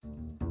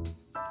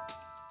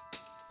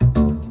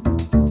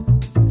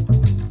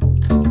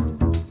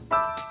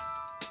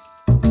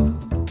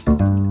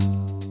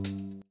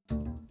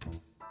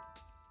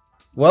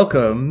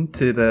Welcome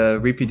to the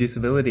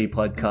Reproducibility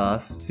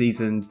Podcast,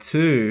 Season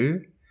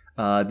 2.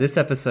 This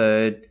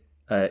episode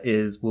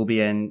will be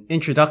an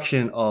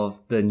introduction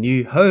of the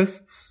new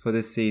hosts for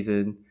this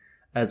season,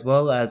 as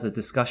well as a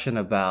discussion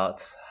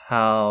about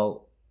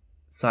how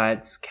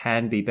science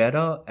can be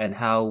better and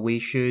how we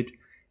should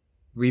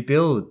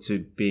rebuild to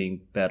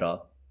being better.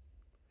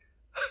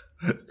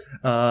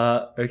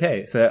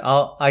 Okay,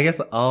 so I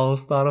guess I'll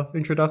start off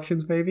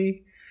introductions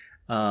maybe.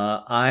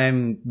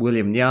 I'm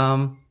William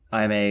Nyam.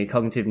 I'm a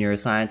cognitive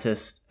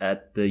neuroscientist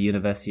at the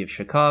University of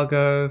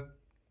Chicago.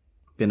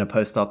 Been a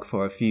postdoc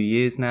for a few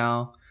years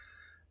now.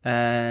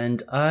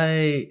 And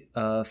I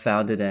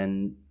founded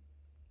and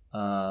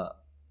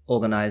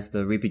organized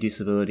the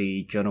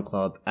Reproducibility Journal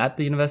Club at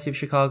the University of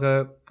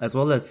Chicago, as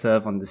well as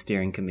serve on the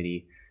steering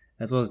committee,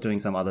 as well as doing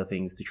some other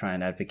things to try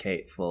and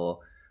advocate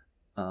for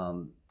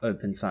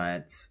open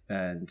science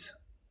and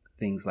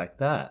things like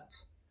that.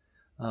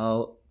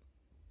 I'll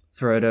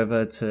throw it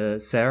over to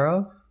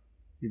Sarah,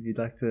 if you'd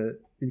like to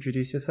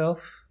introduce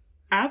yourself.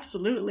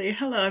 Absolutely.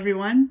 Hello,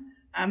 everyone.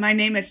 My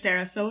name is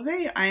Sarah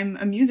Sauvé. I'm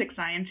a music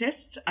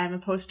scientist. I'm a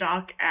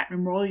postdoc at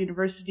Memorial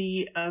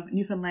University of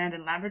Newfoundland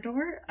and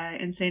Labrador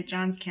in St.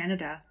 John's,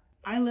 Canada.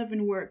 I live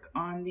and work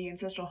on the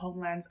ancestral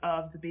homelands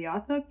of the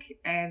Beothuk,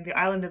 and the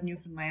island of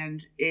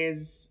Newfoundland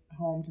is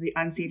home to the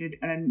unceded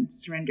and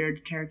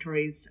unsurrendered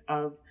territories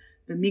of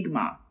the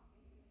Mi'kmaq.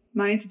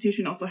 My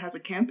institution also has a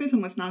campus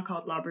in what's now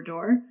called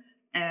Labrador,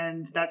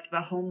 and that's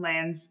the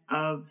homelands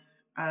of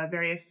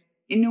various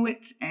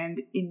Inuit and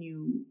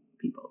Innu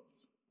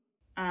peoples.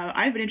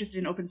 I've been interested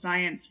in open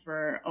science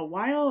for a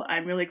while.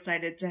 I'm really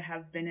excited to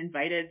have been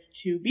invited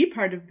to be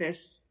part of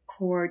this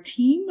core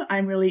team.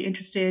 I'm really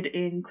interested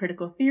in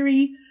critical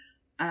theory,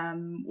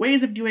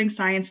 ways of doing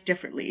science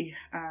differently.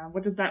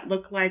 What does that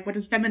look like? What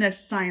does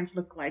feminist science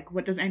look like?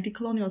 What does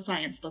anti-colonial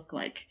science look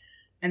like?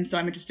 And so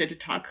I'm interested to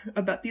talk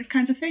about these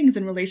kinds of things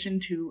in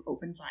relation to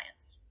open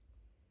science.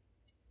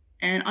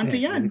 And on to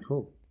Jan. Really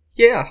cool.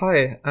 Yeah,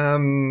 hi.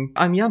 I'm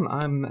Jan.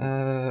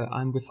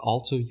 I'm with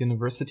Aalto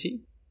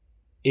University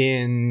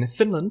in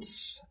Finland.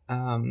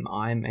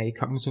 I'm a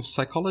cognitive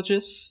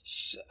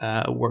psychologist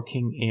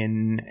working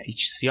in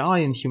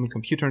HCI and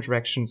human-computer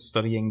interaction,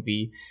 studying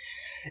the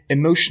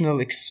emotional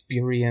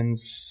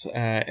experience,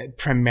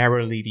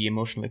 primarily the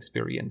emotional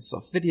experience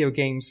of video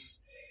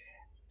games.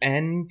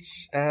 And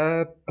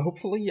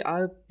hopefully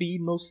I'll be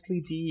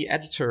mostly the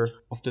editor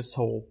of this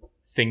whole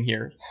thing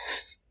here.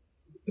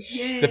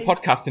 Yay. The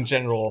podcast in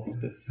general,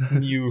 this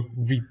new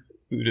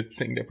rebooted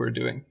thing that we're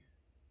doing.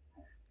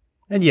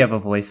 And you have a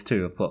voice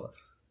too, of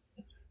course.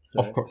 So.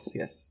 Of course,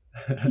 yes.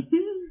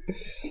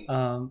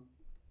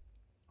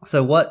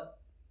 So what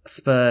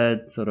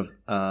spurred sort of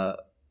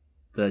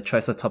the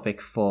choice of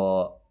topic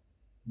for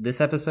this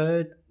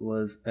episode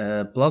was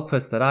a blog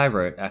post that I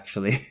wrote,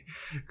 actually,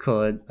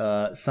 called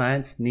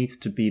Science Needs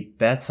to Be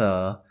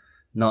Better,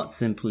 Not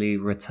Simply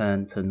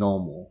Return to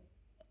Normal.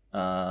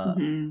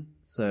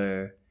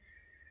 So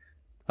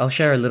I'll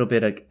share a little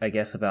bit, I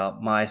guess,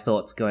 about my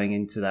thoughts going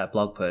into that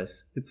blog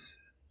post.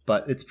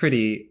 But it's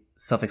pretty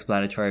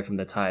self-explanatory from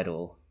the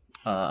title.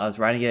 I was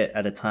writing it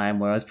at a time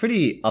where I was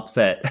pretty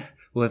upset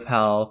with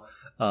how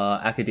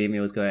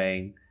academia was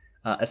going,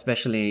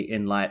 especially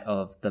in light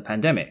of the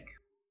pandemic,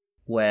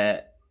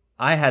 where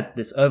I had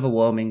this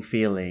overwhelming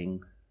feeling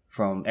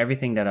from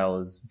everything that I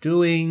was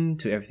doing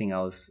to everything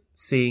I was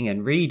seeing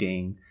and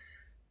reading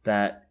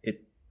that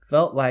it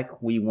felt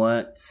like we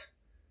weren't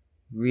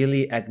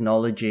really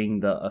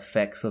acknowledging the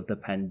effects of the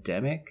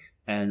pandemic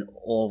and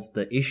all of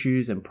the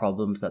issues and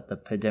problems that the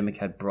pandemic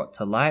had brought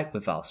to light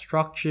with our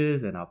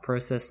structures and our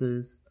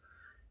processes.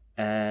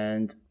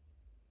 And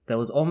there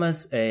was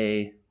almost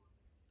a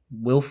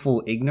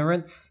willful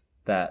ignorance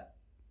that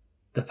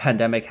the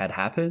pandemic had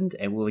happened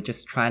and we were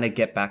just trying to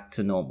get back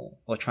to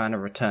normal or trying to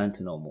return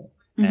to normal.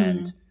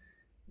 And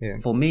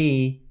for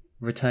me,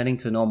 returning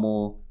to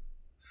normal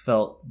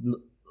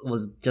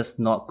was just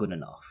not good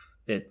enough.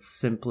 It's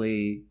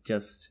simply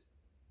just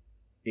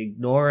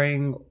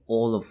ignoring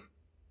all of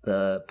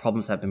the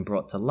problems that have been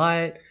brought to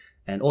light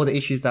and all the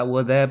issues that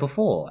were there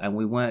before. And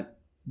we weren't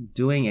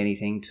doing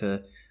anything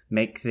to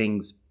make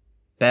things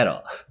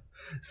better.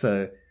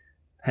 So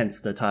hence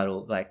the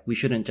title, like, we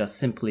shouldn't just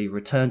simply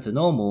return to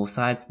normal.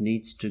 Science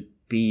needs to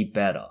be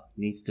better,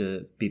 needs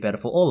to be better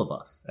for all of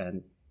us.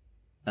 And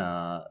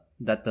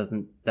that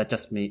doesn't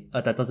just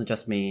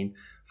mean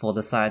for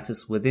the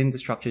scientists within the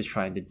structures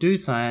trying to do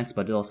science,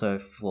 but also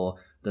for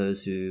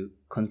those who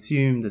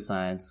consume the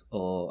science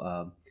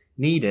or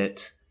need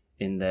it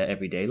in their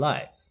everyday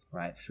lives,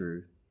 right?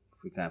 Through,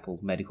 for example,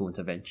 medical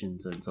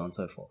interventions and so on and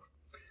so forth.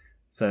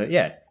 So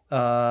yeah,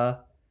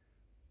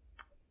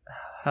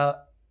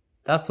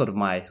 that's sort of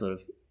my sort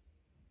of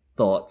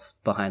thoughts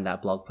behind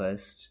that blog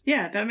post.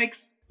 Yeah, that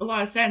makes a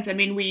lot of sense. I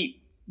mean,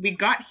 we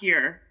got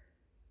here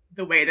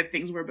the way that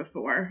things were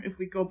before. If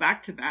we go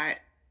back to that,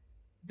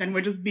 then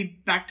we'll just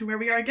be back to where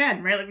we are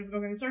again, right? Like we're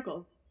going in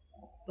circles.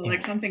 So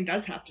like something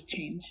does have to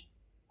change.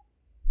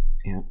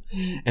 Yeah.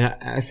 And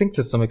I think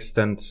to some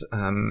extent,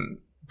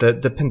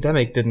 the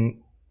pandemic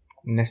didn't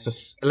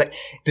like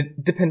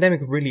the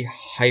pandemic really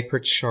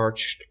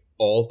hypercharged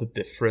all the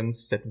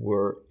difference that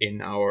were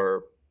in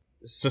our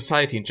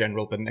society in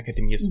general, but in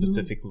academia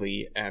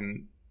specifically.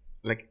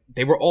 Like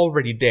they were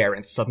already there,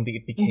 and suddenly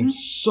it became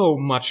so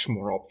much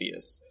more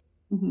obvious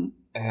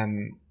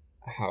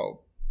how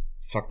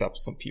fucked up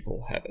some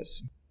people have it.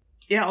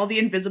 Yeah, all the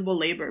invisible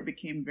labor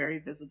became very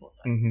visible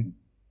suddenly.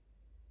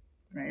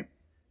 Right?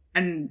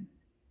 And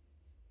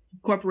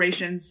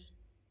corporations,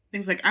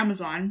 things like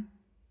Amazon,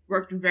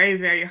 worked very,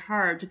 very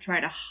hard to try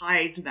to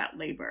hide that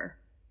labor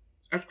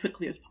as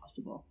quickly as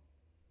possible.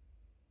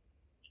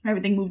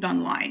 Everything moved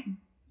online.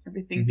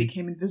 Everything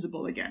became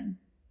invisible again.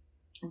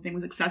 Everything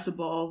was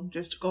accessible.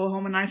 Just go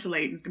home and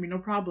isolate. It's going to be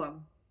no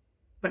problem.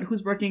 But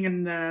who's working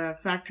in the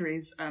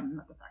factories?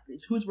 Not the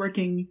factories. Who's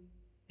working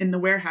in the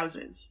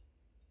warehouses?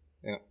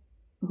 Yeah.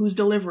 Who's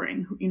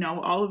delivering? You know,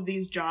 all of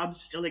these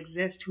jobs still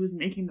exist. Who's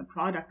making the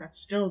product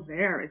that's still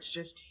there? It's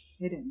just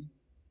hidden.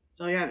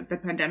 So yeah, the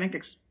pandemic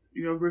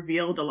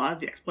revealed a lot of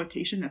the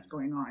exploitation that's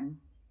going on,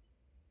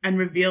 and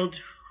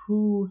revealed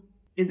who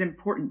is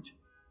important,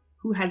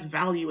 who has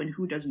value, and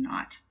who does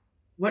not.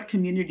 What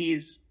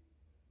communities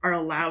are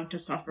allowed to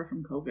suffer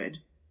from COVID,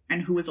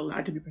 and who is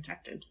allowed to be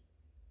protected.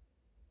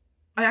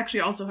 I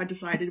actually also had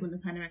decided when the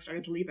pandemic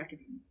started to leave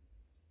academia.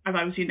 I've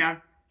obviously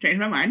now changed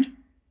my mind.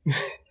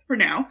 For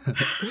now.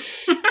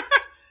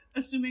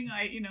 Assuming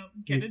I,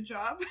 get a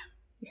job.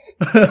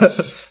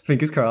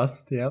 Fingers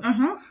crossed, yeah.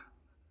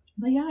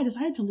 But yeah, I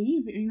decided to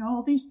leave.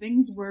 All these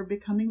things were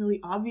becoming really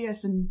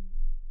obvious, and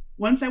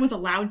once I was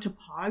allowed to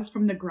pause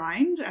from the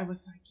grind, I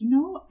was like,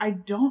 I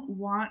don't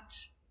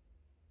want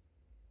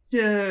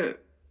to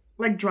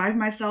drive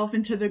myself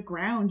into the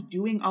ground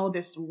doing all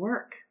this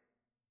work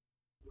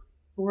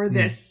for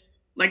this,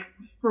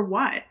 for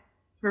what?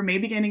 For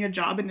maybe getting a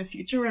job in the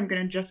future where I'm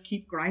going to just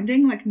keep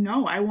grinding?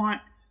 No, I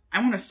want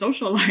a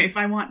social life.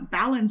 I want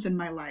balance in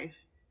my life.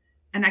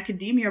 And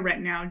academia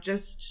right now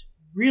just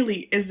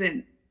really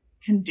isn't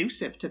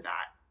conducive to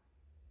that.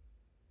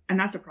 And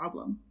that's a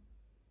problem.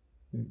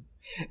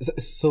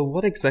 So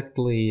what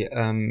exactly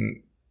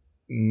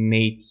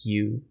made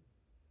you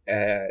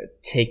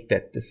take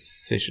that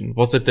decision?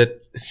 Was it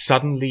that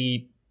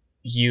suddenly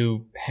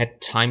you had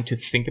time to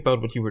think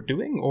about what you were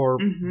doing, or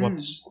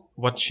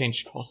what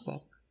change caused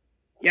that?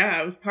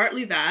 Yeah, it was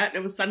partly that. It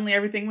was suddenly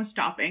everything was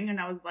stopping, and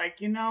I was like,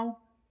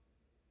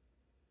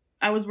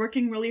 I was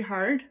working really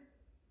hard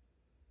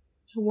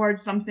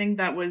towards something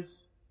that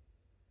was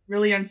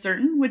really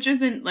uncertain, which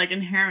isn't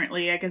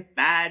inherently, I guess,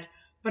 bad,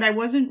 but I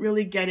wasn't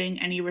really getting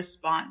any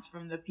response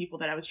from the people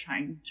that I was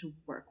trying to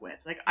work with.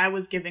 I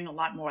was giving a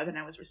lot more than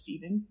I was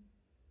receiving.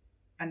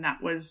 And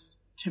that was,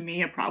 to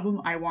me, a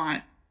problem. I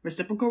want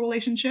reciprocal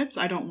relationships.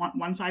 I don't want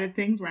one-sided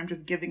things where I'm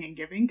just giving and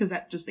giving, because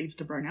that just leads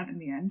to burnout in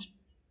the end.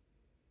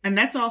 And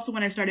that's also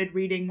when I started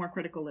reading more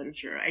critical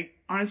literature. I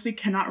honestly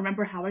cannot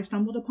remember how I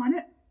stumbled upon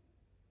it.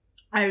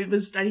 I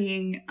was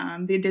studying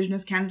the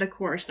Indigenous Canada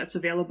course that's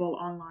available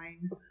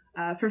online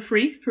for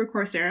free through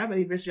Coursera by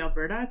the University of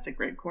Alberta. It's a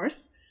great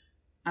course.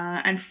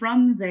 And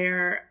from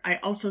there, I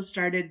also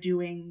started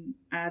doing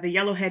the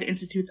Yellowhead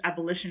Institute's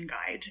Abolition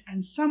Guide.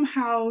 And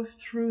somehow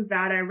through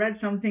that, I read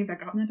something that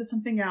got me into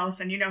something else.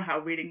 And you know how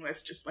reading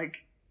lists just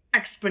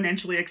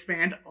exponentially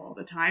expand all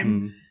the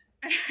time.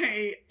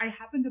 I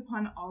happened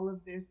upon all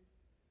of this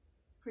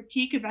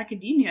critique of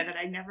academia that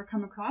I'd never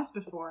come across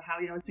before. How,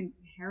 it's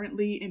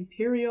inherently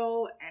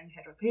imperial and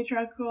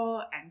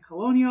heteropatriarchal and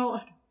colonial.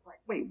 And I was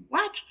like, wait,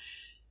 what?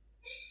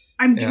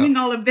 I'm doing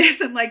all of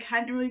this and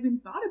hadn't really even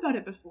thought about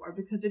it before,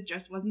 because it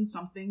just wasn't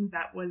something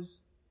that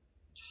was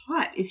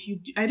taught.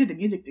 I did a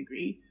music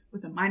degree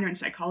with a minor in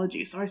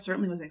psychology, so I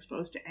certainly wasn't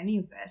exposed to any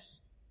of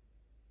this.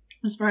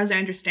 As far as I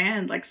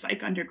understand,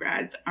 psych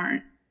undergrads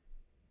aren't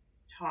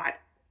taught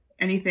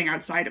anything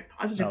outside of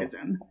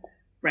positivism,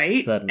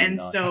 right? Certainly and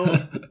not. So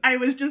I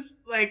was just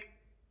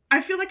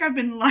I feel like I've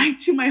been lied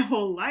to my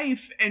whole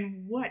life,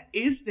 and what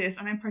is this?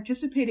 And I'm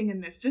participating in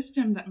this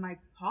system that my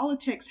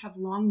politics have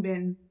long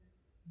been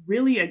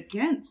really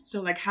against.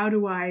 So how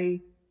do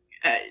I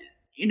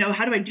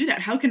how do I do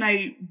that? How can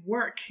I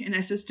work in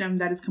a system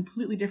that is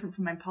completely different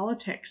from my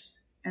politics?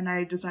 And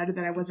I decided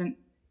that I wasn't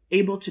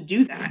able to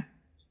do that.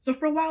 So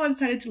for a while I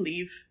decided to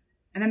leave,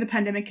 and then the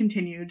pandemic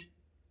continued,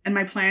 and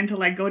my plan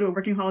to go to a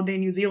working holiday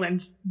in New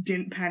Zealand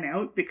didn't pan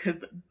out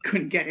because I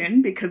couldn't get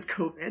in because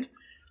COVID.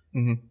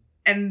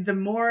 And the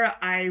more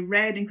I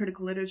read in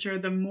critical literature,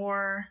 the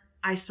more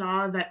I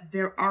saw that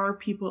there are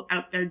people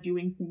out there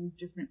doing things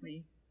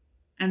differently.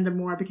 And the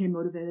more I became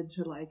motivated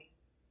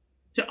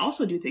to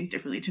also do things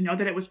differently, to know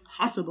that it was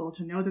possible,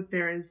 to know that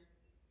there is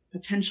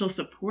potential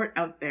support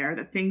out there,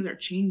 that things are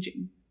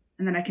changing,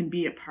 and that I can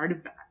be a part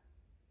of that.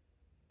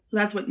 So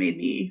that's what made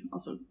me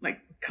also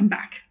come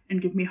back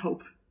and give me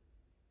hope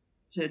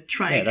to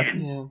try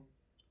again.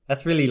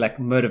 That's really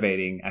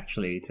motivating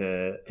actually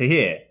to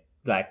hear.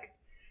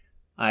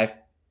 I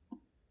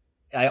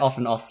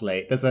often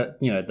oscillate. There's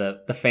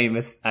the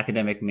famous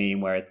academic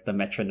meme where it's the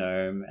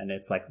metronome, and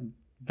it's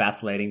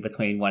vacillating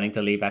between wanting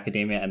to leave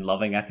academia and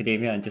loving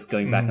academia and just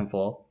going back and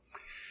forth.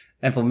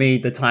 And for me,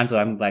 the times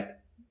where I'm like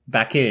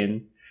back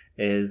in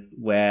is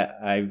where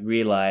I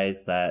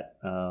realize that,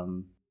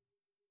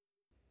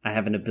 I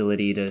have an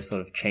ability to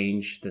sort of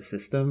change the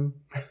system,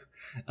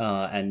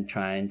 and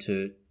trying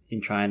to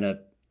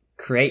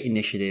create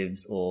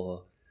initiatives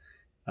or,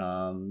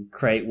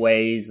 create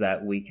ways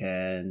that we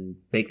can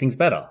make things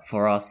better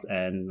for us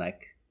and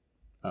like,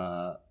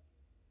 try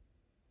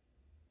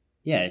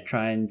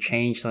and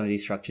change some of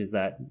these structures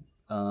that,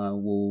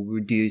 will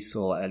reduce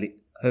or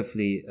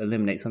hopefully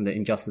eliminate some of the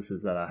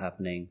injustices that are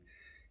happening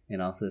in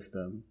our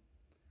system.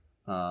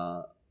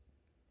 Can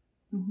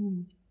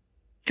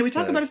we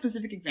talk about a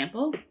specific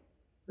example?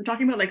 We're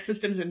talking about like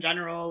systems in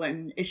general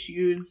and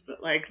issues,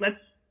 but like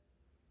let's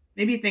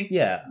maybe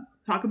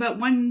talk about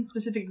one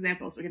specific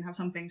example so we can have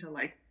something to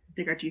like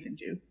dig our teeth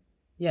into.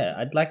 Yeah,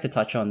 I'd like to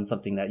touch on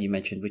something that you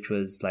mentioned, which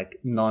was like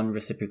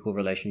non-reciprocal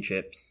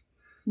relationships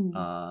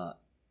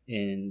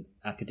in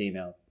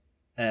academia.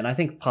 And I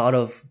think part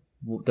of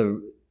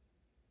the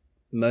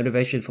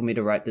motivation for me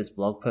to write this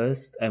blog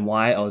post and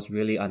why I was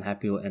really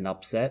unhappy and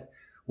upset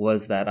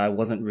was that I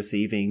wasn't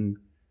receiving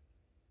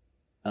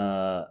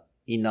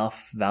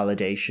enough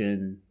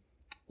validation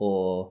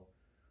or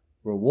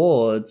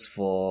rewards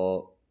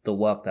for the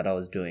work that I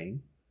was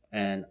doing.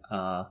 And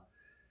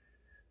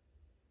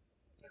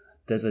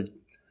there's a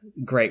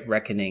great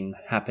reckoning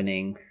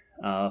happening.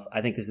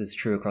 I think this is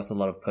true across a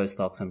lot of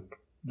postdocs and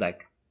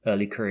like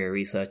early career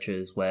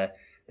researchers where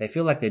they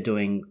feel like they're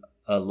doing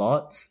a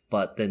lot,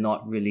 but they're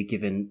not really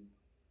given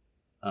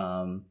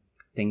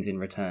things in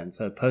return.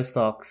 So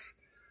postdocs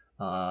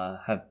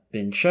have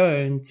been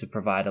shown to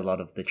provide a lot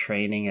of the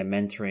training and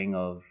mentoring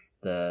of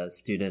the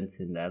students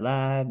in their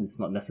lab. It's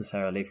not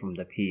necessarily from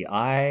the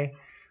PI.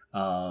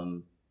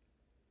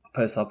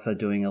 Postdocs are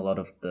doing a lot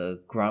of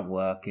the grunt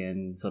work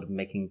in sort of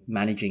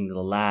managing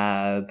the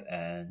lab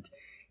and,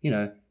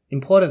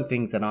 important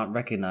things that aren't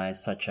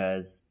recognized, such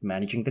as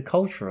managing the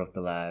culture of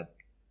the lab,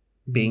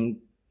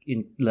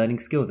 learning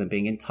skills and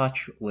being in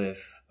touch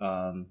with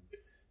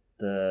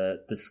the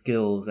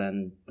skills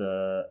and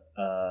the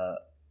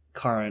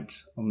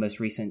current or most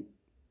recent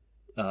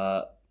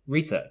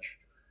research.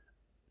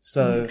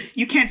 So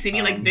you can't see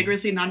me like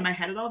vigorously nodding my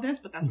head at all this,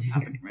 but that's what's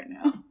happening right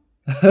now.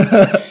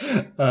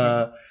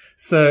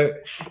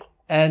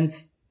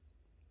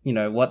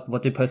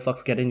 What do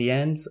postdocs get in the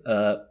end?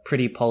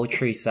 Pretty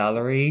paltry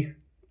salary.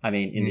 I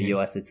mean, in the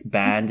US, it's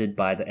banded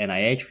by the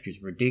NIH, which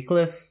is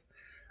ridiculous.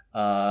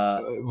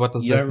 What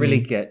does you that don't really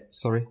mean? get?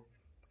 Sorry.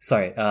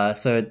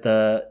 So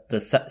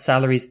the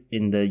salaries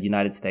in the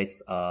United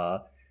States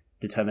are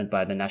determined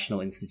by the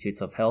National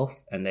Institutes of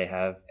Health, and they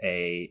have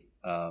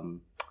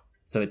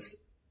so it's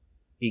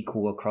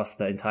equal across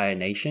the entire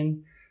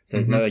nation. So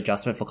there's no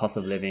adjustment for cost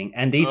of living.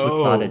 And these were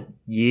started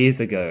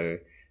years ago.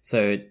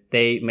 So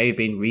they may have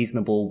been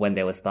reasonable when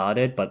they were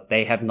started, but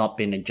they have not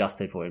been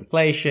adjusted for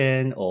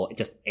inflation or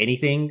just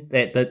anything.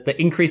 The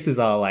increases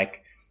are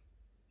like,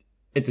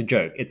 it's a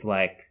joke. It's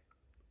like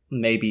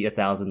maybe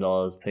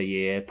 $1,000 per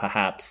year,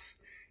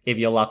 perhaps, if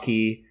you're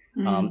lucky.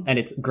 And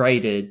it's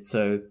graded.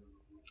 So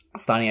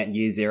starting at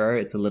year 0,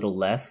 it's a little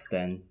less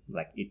than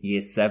like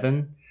year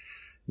 7.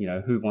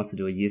 Who wants to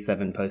do a year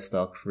 7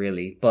 postdoc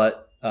really?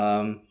 But,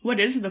 what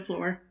is the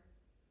floor?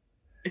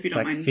 If you it's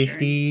don't like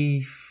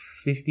mind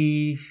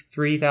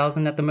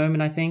 53,000 at the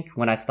moment, I think.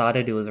 When I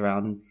started, it was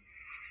around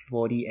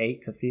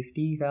 48 to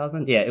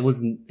 50,000. Yeah,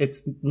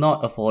 it's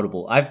not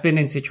affordable. I've been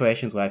in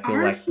situations where I feel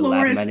like the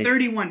lab manager. Our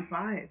floor is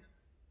 31.5.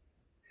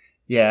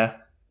 Yeah,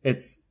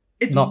 it's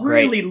not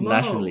really great low.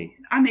 nationally.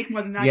 I make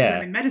more than that because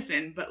I'm in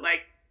medicine, but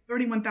like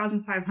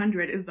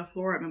 31,500 is the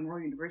floor at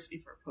Memorial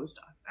University for a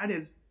postdoc. That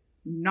is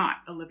not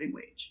a living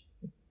wage.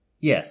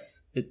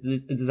 Yes,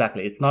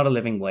 exactly. It's not a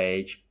living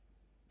wage.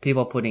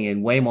 People are putting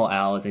in way more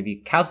hours. If you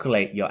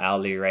calculate your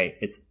hourly rate,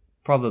 it's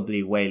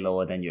probably way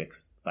lower than you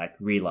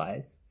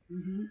realize.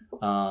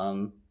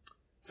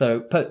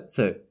 So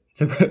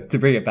to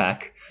bring it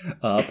back,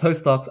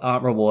 postdocs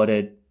aren't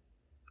rewarded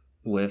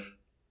with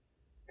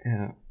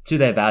to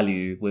their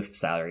value with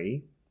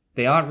salary.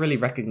 They aren't really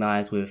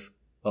recognized with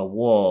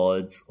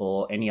awards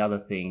or any other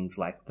things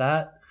like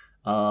that.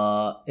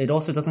 It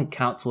also doesn't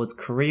count towards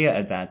career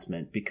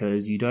advancement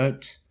because you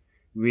don't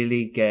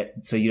really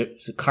get, so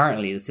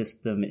currently the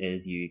system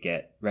is you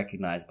get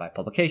recognized by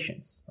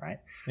publications, right?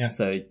 Yeah.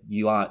 So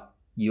you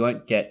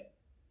won't get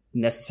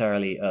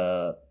necessarily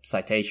a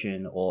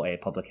citation or a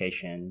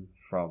publication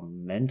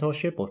from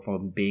mentorship or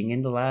from being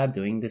in the lab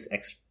doing this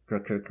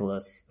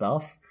extracurricular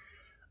stuff.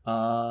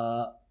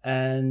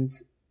 And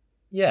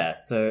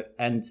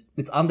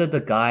it's under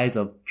the guise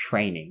of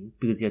training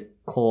because you're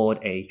called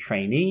a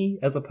trainee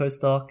as a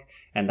postdoc.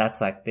 And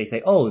that's like, they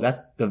say, oh,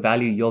 that's the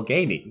value you're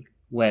gaining.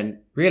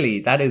 When really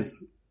that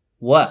is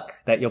work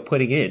that you're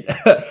putting in,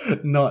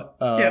 not,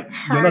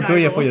 you're not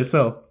doing it for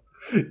yourself.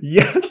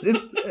 Yes,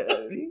 it's,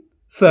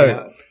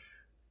 sorry,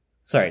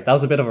 that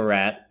was a bit of a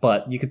rant,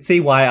 but you could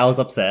see why I was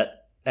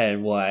upset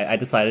and why I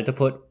decided to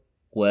put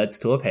words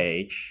to a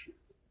page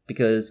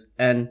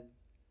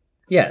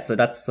so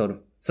that's sort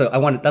of,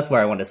 that's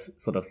where I want to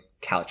sort of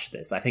couch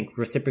this. I think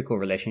reciprocal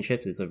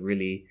relationships is a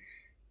really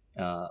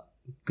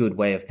good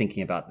way of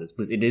thinking about this,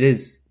 because it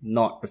is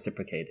not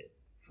reciprocated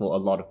for a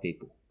lot of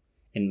people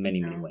in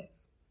many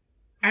ways.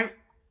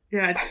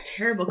 It's a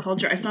terrible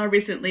culture. I saw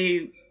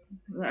recently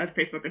on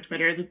Facebook and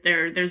Twitter that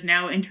there's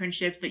now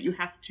internships that you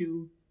have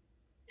to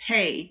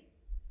pay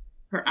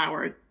per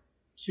hour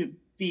to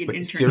be an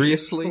intern.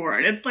 Seriously? For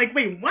it. It's like,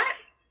 wait, what?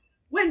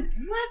 What?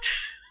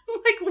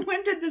 Like,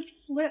 when did this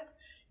flip?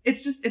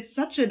 It's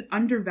such an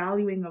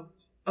undervaluing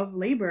of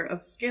labor,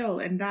 of skill,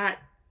 and that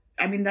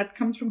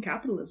comes from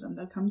capitalism.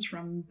 That comes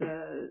from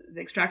the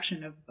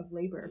extraction of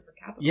labor for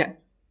capital. Yeah.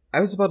 I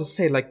was about to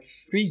say, like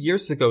 3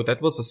 years ago,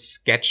 that was a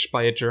sketch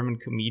by a German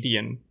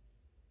comedian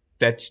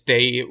that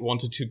they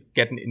wanted to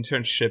get an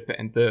internship,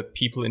 and the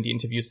people in the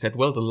interview said,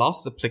 well, the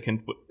last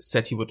applicant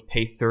said he would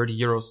pay 30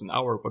 euros an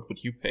hour. What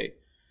would you pay?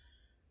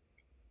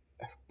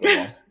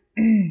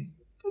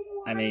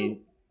 I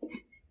mean,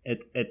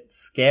 it's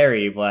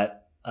scary,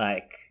 but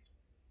like,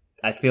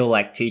 I feel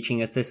like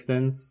teaching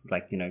assistants,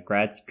 like,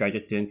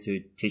 graduate students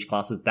who teach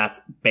classes, that's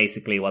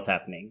basically what's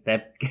happening.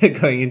 They're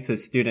going into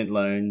student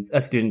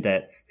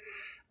debts,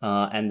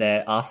 and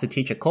they're asked to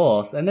teach a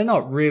course, and they're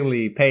not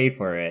really paid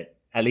for it,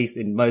 at least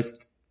in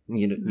most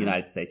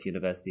United States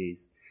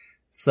universities.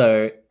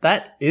 So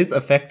that is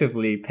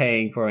effectively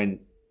paying for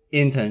an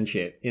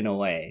internship in a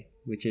way,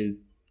 which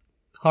is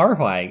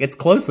horrifying. It's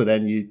closer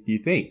than you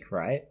think,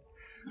 right?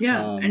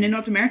 Yeah, and in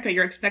North America,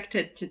 you're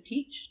expected to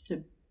teach,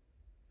 to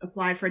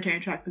apply for a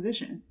tenure track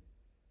position.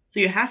 So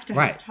you have to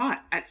have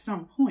taught at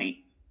some point.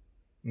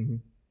 Mm-hmm.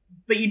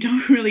 But you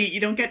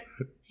don't get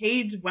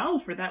paid well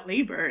for that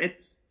labor.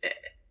 It's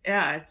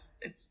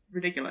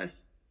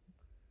ridiculous.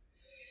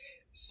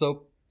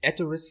 So at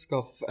the risk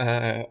of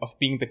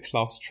being the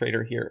class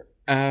traitor here,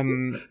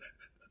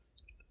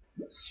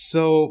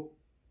 so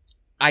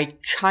I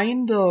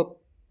kind of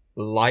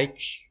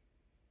like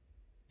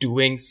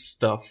doing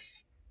stuff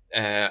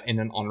in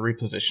an honorary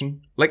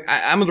position. Like,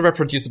 I'm on the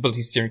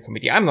Reproducibility Steering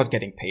Committee. I'm not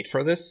getting paid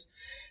for this.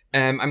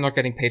 I'm not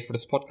getting paid for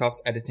this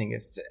podcast editing.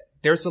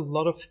 There's a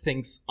lot of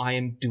things I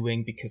am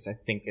doing because I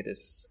think it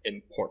is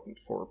important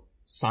for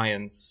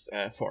science,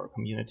 for our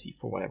community,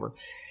 for whatever.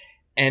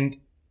 And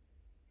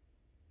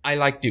I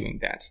like doing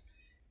that.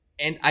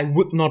 And I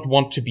would not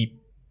want to be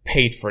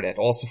paid for that.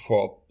 Also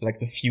for like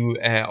the few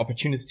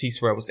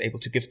opportunities where I was able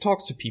to give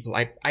talks to people.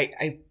 I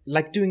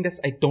like doing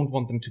this. I don't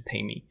want them to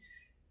pay me.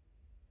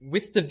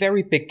 With the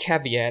very big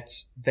caveat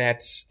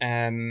that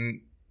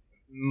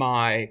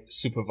my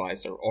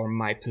supervisor or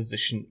my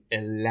position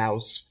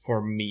allows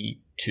for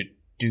me to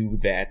do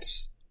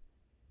that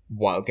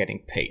while getting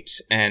paid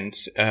and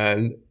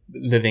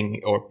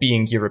living or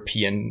being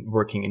European,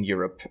 working in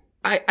Europe.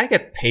 I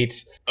get paid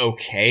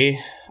okay.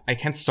 I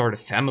can start a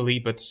family,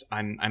 but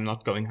I'm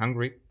not going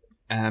hungry.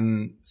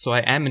 So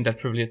I am in that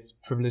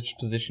privileged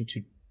position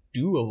to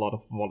do a lot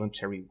of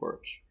voluntary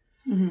work.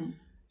 Mm-hmm.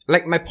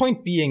 Like, my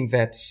point being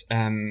that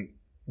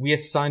we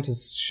as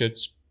scientists should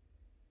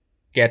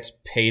get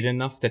paid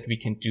enough that we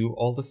can do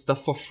all this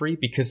stuff for free,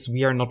 because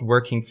we are not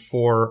working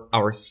for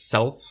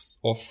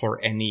ourselves or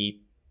for any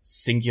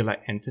singular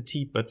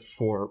entity, but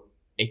for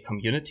a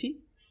community,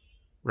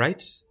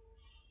 right?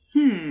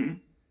 So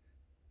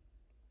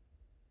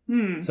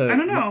I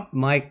don't know.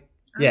 My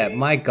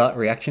gut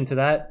reaction to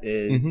that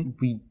is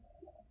we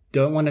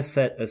don't want to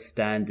set a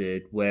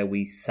standard where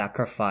we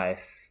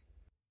sacrifice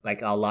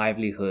like our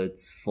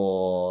livelihoods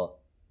for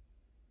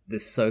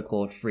this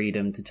so-called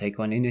freedom to take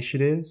on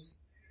initiatives.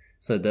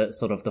 So the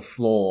sort of the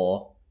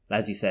floor,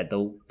 as you said,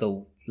 the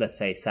let's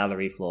say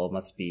salary floor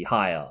must be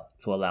higher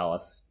to allow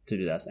us to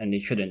do this, and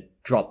it shouldn't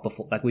drop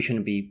before. Like, we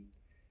shouldn't be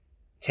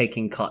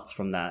taking cuts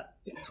from that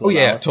to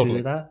allow us to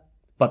do that.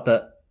 But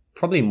the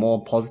probably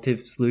more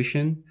positive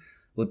solution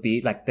would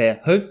be like,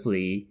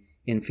 hopefully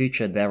in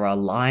future there are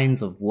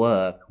lines of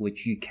work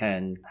which you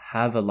can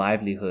have a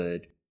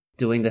livelihood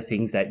doing the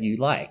things that you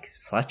like,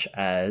 such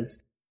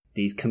as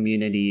these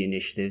community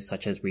initiatives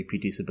such as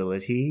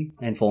reproducibility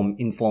and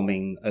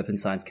informing open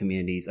science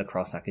communities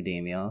across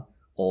academia,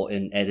 or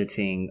in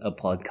editing a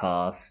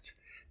podcast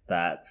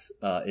that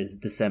is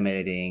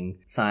disseminating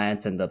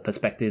science and the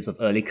perspectives of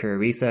early career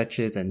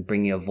researchers and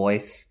bringing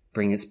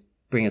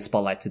a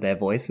spotlight to their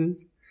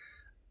voices.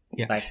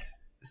 Yeah.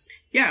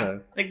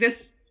 Like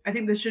this, I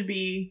think this should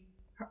be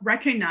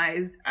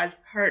recognized as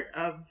part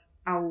of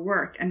our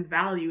work and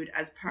valued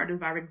as part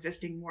of our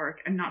existing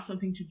work, and not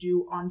something to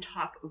do on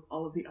top of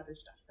all of the other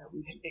stuff that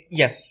we do.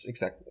 Yes,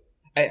 exactly.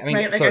 I mean,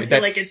 right? Like, I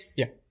feel like it's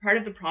part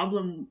of the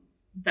problem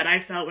that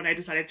I felt when I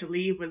decided to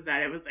leave was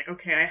that it was like,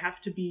 okay, I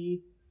have to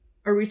be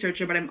a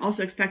researcher, but I'm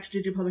also expected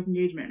to do public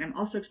engagement, and I'm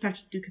also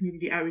expected to do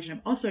community outreach, and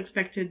I'm also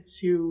expected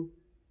to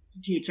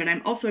teach, and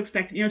I'm also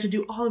expected, to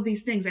do all of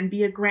these things and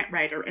be a grant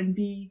writer and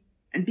be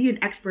an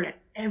expert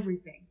at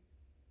everything.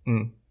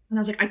 And I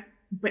was like,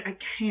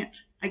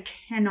 I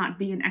cannot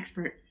be an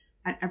expert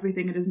at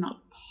everything. It is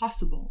not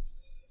possible.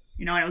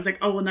 And I was like,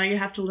 oh, well, now you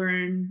have to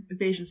learn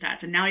Bayesian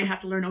stats, and now you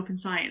have to learn open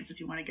science if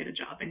you want to get a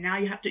job. And now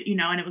you have to,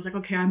 and it was like,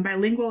 okay, I'm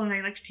bilingual and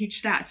I like to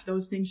teach stats.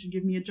 Those things should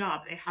give me a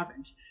job. They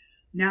haven't.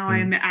 Now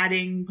I'm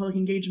adding public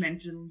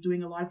engagement and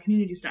doing a lot of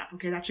community stuff.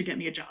 Okay, that should get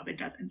me a job. It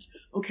doesn't.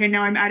 Okay,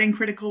 now I'm adding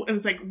critical. It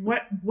was like,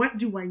 what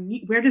do I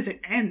need? Where does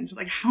it end?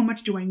 Like, how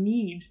much do I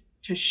need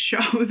to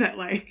show that,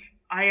 like,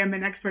 I am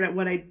an expert at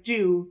what I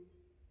do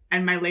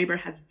and my labor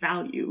has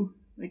value?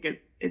 Like,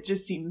 it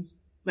just seems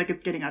like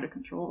it's getting out of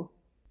control.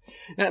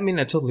 I mean,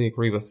 I totally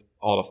agree with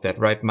all of that,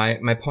 right?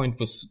 My point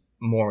was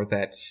more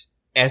that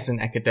as an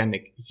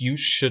academic, you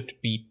should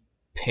be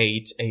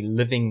paid a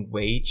living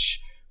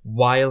wage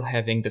while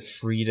having the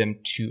freedom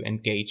to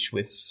engage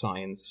with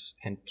science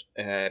and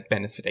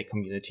benefit a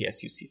community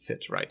as you see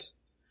fit, right?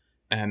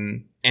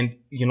 And,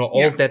 you know,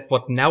 all that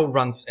what now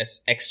runs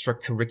as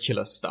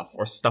extracurricular stuff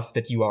or stuff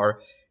that you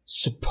are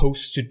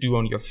supposed to do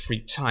on your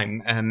free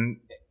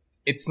time.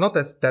 It's not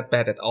that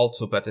bad at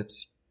Aalto, but at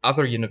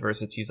other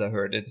universities I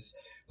heard it's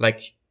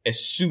like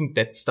assumed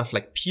that stuff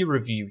like peer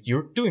review,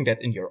 you're doing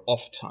that in your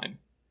off time.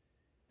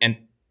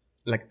 And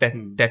like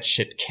that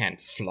shit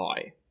can't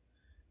fly.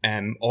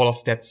 All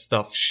of that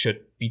stuff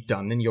should be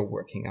done in your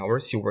working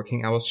hours. Your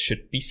working hours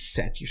should be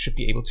set. You should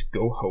be able to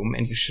go home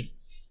and you should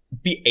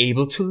be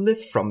able to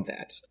live from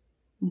that.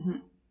 Mm-hmm.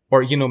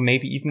 Or, you know,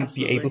 maybe even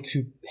be able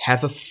to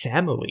have a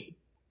family.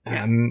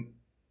 Yeah.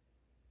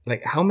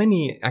 Like how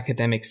many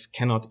academics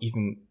cannot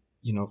even,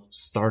 you know,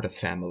 start a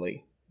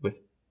family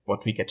with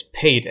what we get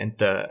paid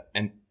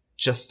and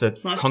just the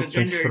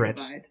constant threat.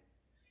 Divide.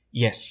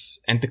 Yes.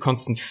 And the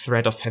constant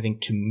threat of having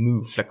to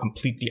move, like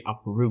completely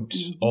uproot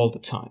all the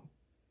time.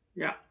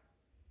 Yeah.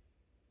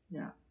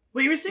 Yeah.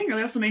 What you were saying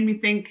earlier also made me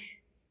think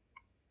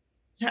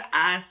to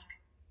ask,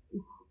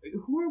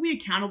 who are we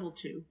accountable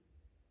to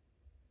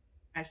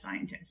as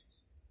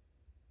scientists?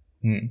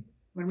 When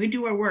we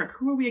do our work,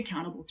 who are we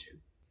accountable to?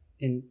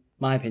 In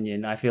my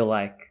opinion, I feel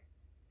like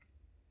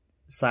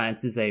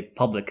science is a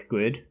public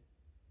good.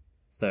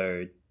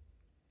 So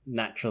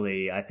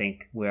naturally, I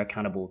think we're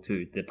accountable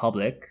to the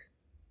public,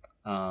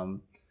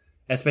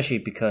 especially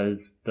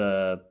because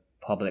the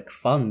public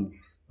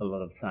funds a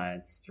lot of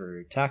science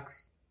through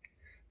tax.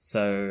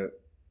 So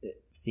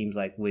it seems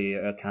like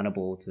we're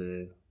accountable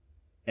to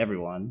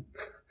everyone,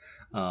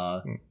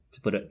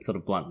 to put it sort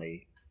of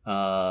bluntly,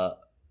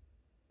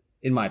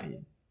 in my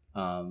opinion.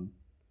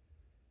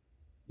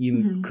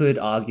 You could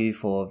argue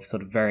for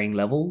sort of varying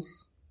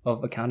levels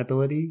of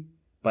accountability,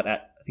 but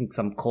at, I think,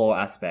 some core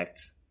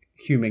aspect,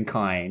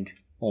 humankind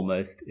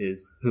almost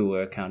is who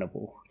we're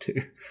accountable to.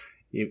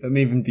 I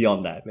mean, even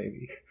beyond that,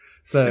 maybe.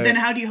 So, but then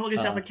how do you hold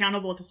yourself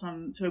accountable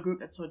to a group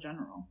that's so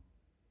general?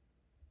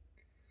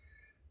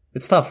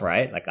 It's tough,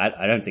 right? Like,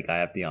 I don't think I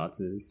have the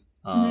answers.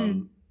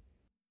 I've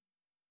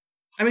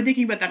been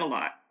thinking about that a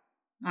lot,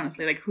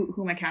 honestly. Like, who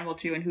am I accountable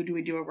to and who do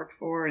we do our work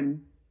for?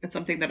 And it's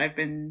something that I've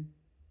been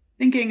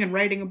thinking and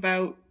writing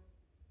about.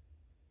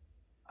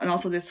 And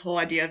also this whole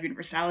idea of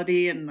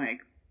universality and,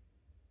 like,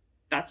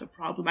 that's a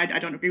problem. I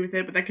don't agree with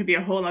it, but that could be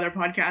a whole other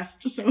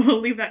podcast. So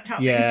we'll leave that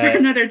topic for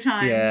another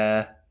time.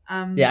 Yeah.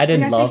 I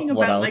didn't love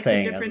what I was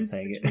saying. The difference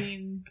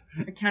between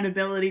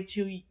accountability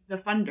to the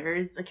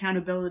funders,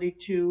 accountability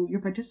to your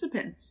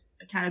participants,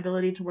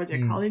 accountability towards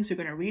your colleagues who are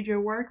going to read your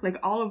work. Like,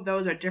 all of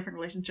those are different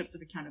relationships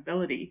of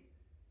accountability.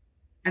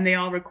 And they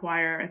all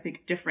require, I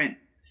think, different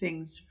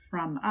things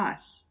from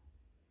us.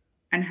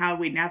 And how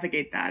we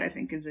navigate that, I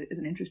think, is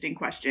an interesting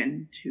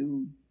question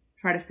to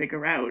try to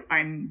figure out.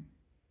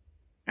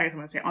 I guess I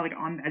want to say,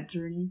 on that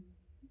journey.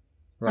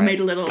 Right. I made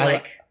a little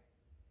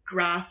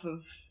graph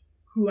of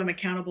who I'm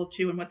accountable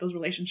to and what those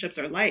relationships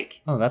are like.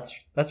 Oh,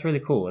 that's really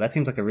cool. That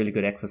seems like a really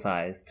good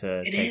exercise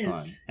to take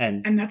on.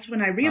 And that's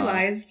when I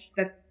realized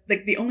that,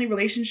 like, the only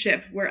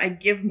relationship where I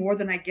give more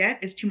than I get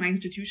is to my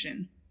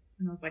institution.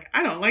 And I was like,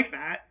 I don't like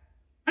that.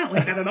 I don't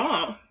like that at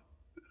all.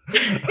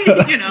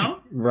 You know?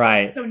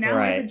 Right. So now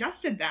I've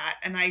adjusted that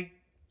and I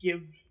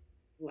give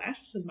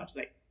less as much as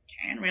I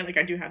can, right? Like,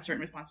 I do have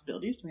certain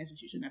responsibilities to my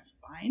institution. That's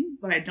fine.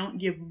 But I don't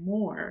give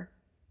more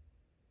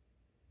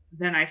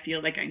than I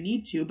feel like I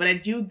need to, but I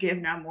do give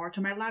now more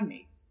to my lab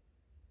mates,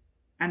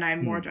 and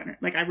I'm more generous.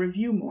 Like, I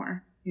review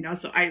more, you know.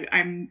 So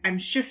I'm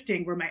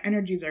shifting where my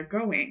energies are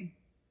going,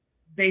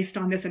 based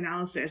on this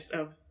analysis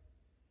of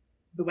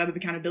the web of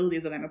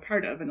accountabilities that I'm a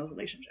part of in those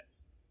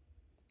relationships.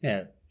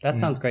 Yeah, that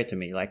sounds great to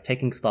me. Like,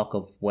 taking stock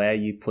of where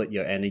you put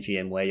your energy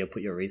and where you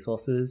put your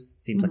resources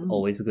seems like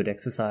always a good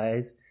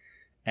exercise.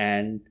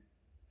 And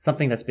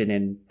something that's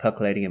been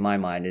percolating in my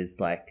mind is,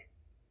 like,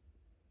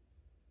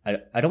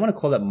 I don't want to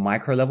call it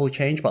micro level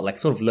change, but like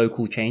sort of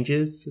local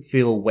changes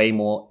feel way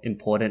more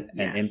important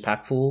and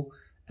impactful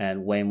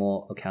and way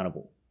more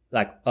accountable.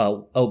 Like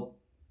a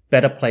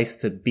better place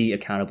to be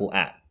accountable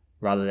at,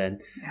 rather than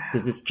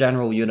there's this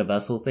general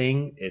universal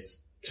thing.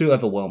 It's too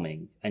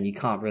overwhelming and you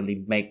can't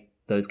really make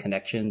those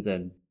connections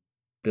and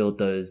build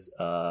those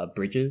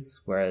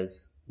bridges.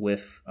 Whereas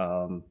with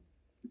more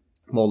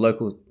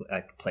local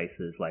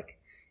places, like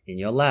in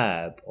your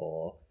lab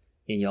or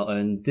in your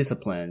own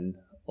discipline,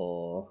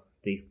 or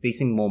these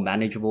seem more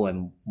manageable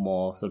and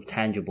more sort of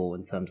tangible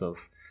in terms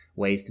of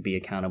ways to be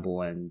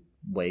accountable and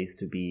ways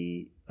to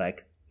be,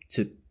 like,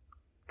 to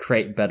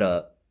create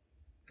better,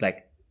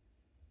 like,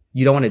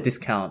 you don't want to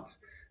discount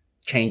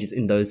changes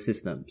in those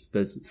systems,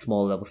 those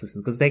small level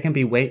systems, because they could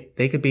be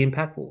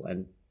impactful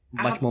and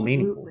much more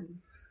meaningful.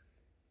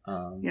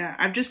 Yeah,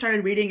 I've just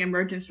started reading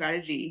Emergent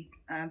Strategy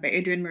by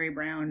Adrienne Maree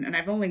Brown, and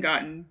I've only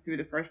gotten through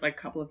the first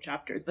couple of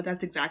chapters, but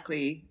that's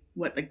exactly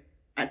what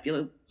I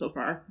feel so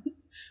far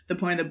the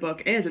point of the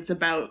book is. It's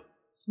about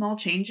small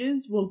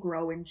changes will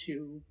grow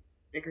into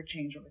bigger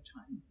change over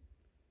time.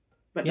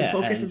 But the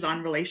focus is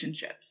on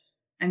relationships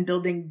and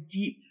building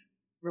deep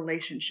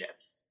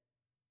relationships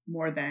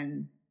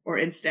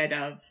instead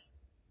of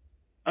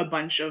a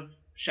bunch of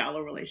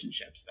shallow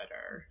relationships that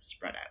are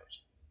spread out.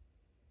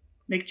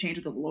 Make change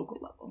at the local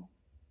level.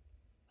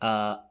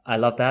 I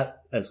love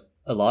that as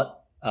a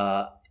lot.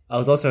 I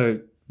was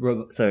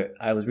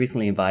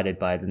recently invited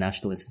by the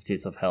National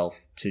Institutes of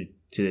Health to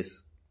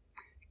this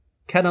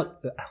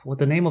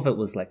the name of it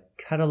was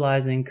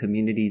Catalyzing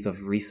Communities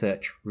of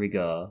Research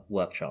Rigor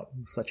workshop.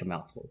 Such a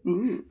mouthful.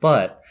 Ooh.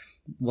 But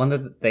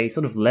they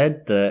sort of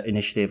led the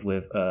initiative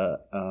with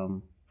a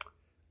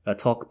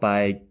talk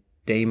by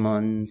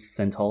Damon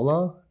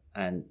Centola,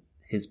 and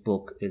his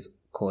book is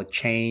called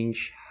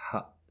Change.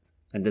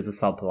 And there's a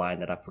subline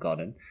that I've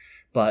forgotten,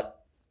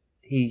 but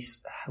he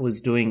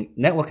was doing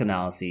network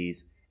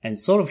analyses and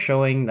sort of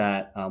showing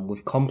that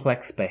with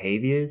complex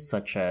behaviors,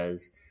 such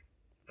as,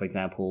 for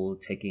example,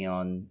 taking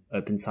on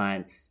open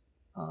science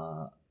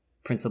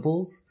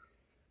principles,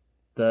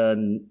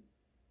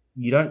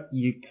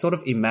 you sort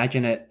of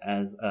imagine it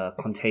as a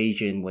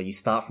contagion where you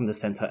start from the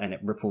center and it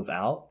ripples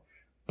out,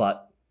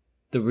 but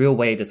the real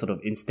way to sort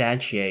of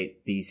instantiate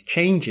these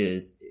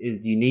changes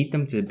is you need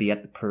them to be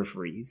at the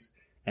peripheries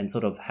and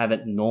sort of have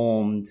it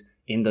normed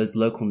in those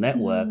local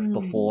networks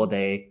before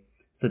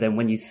so then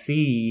when you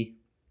see,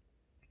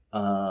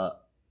 when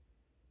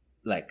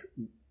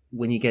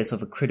you get sort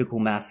of a critical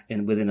mass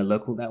within a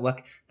local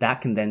network,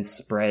 that can then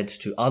spread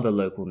to other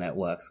local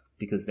networks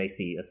because they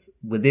see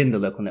within the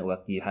local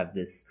network, you have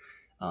this,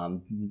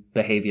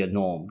 behavior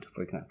normed,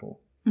 for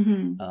example.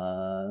 Mm-hmm.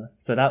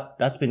 So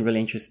that's been really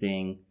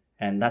interesting.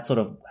 And that sort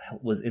of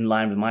was in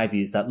line with my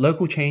views that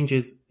local change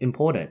is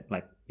important,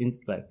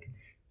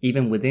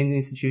 even within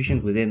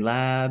institutions, within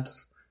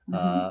labs,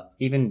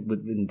 even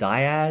within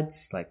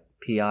dyads, like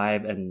PI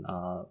and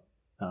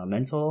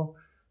mentor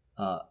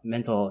to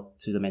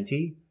the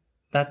mentee.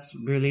 That's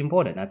really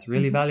important. That's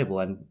really valuable,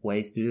 and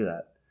ways to do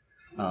that.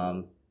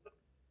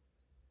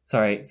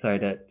 Sorry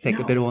to take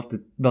a bit off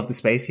the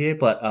space here,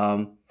 but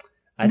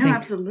I think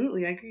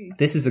absolutely, I agree.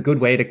 This is a good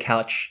way to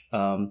couch.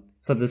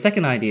 So the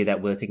second idea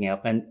that we're taking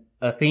up, and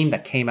a theme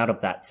that came out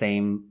of that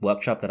same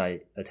workshop that I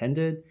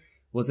attended,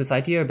 was this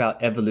idea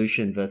about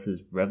evolution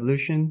versus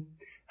revolution.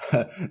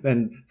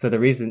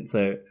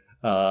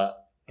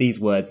 These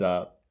words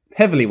are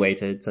heavily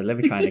weighted, so let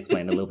me try and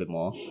explain a little bit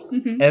more.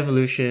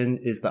 Evolution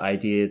is the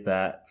idea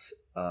that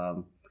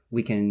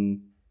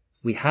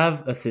we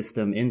have a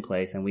system in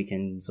place and we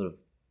can sort of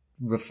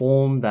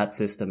reform that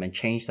system and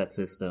change that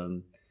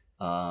system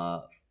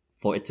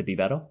for it to be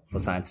better, for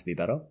science to be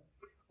better.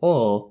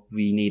 Or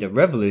we need a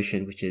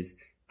revolution, which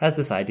has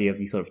this idea of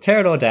you sort of tear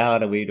it all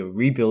down and we need to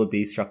rebuild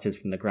these structures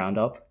from the ground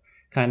up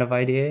kind of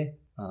idea.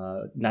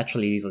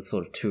 Naturally, these are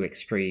sort of two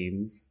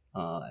extremes,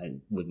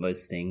 and with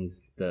most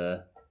things,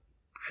 the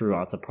true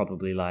answer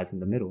probably lies in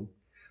the middle.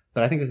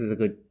 But I think this is a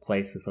good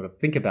place to sort of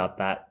think about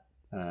that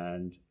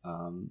and,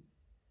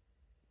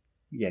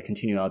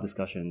 continue our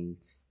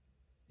discussions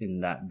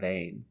in that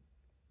vein.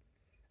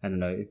 I don't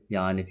know,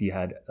 Jan, if you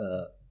had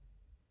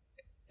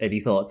any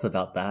thoughts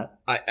about that.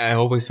 I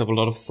always have a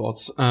lot of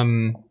thoughts.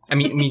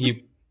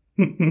 You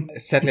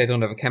sadly I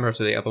don't have a camera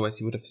today, otherwise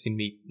you would have seen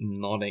me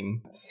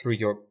nodding through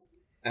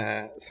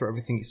through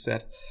everything you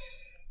said.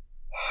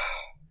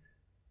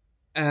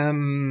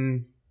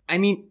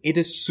 It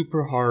is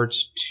super hard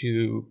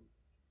to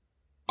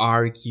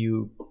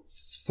argue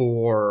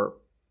for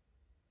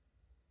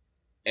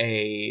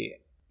a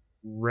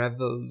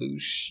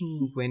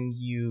revolution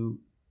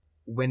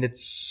when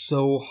it's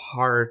so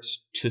hard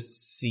to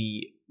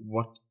see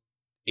what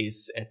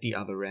is at the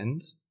other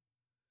end.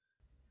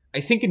 I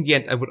think in the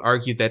end I would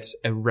argue that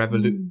a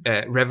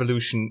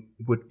revolution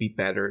would be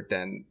better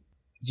than,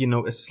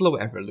 a slow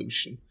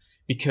evolution,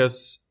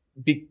 because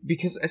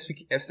as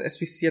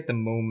we see at the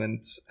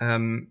moment,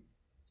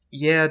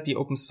 the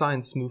open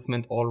science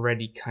movement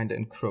already kind of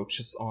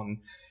encroaches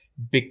on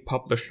big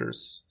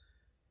publishers,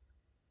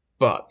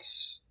 but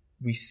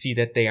we see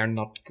that they are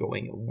not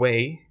going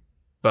away,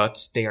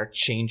 but they are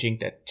changing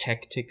their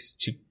tactics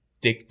to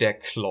dig their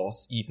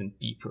claws even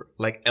deeper.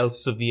 Like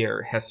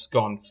Elsevier has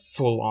gone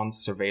full on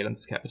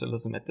surveillance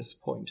capitalism at this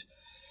point.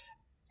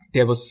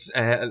 There was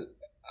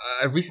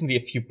recently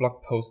a few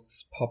blog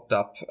posts popped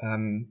up.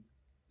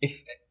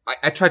 If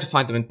I try to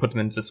find them and put them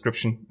in the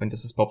description when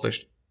this is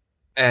published,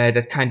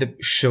 that kind of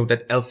show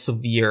that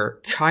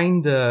Elsevier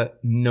kind of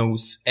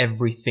knows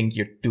everything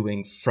you're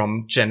doing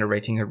from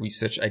generating a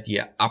research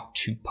idea up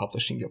to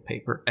publishing your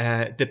paper,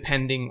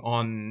 depending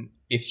on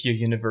if your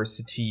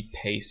university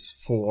pays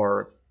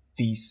for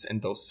these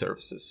and those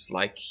services.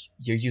 Like,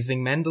 you're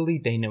using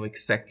Mendeley, they know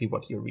exactly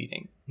what you're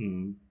reading.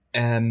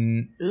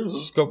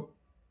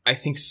 I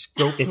think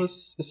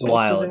Scopus is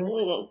wild. also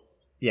there.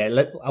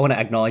 Yeah, I want to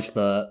acknowledge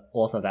the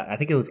author of that. I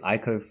think it was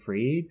Eiko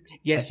Fried.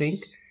 Yes. I think.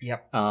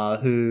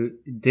 Yep. Who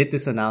did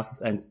this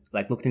analysis and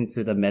like looked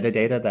into the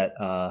metadata that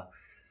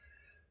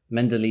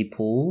Mendeley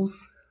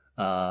pulls,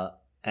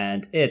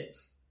 and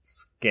it's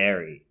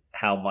scary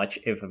how much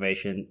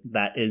information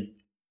that is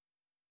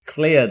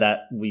clear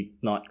that we've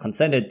not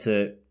consented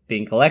to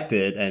being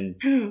collected and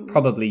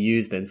probably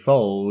used and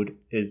sold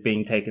is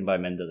being taken by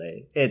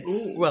Mendeley.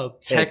 Well,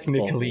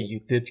 technically you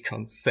did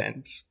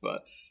consent,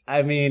 but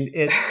I mean,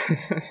 it's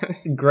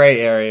gray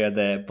area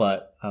there,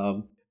 but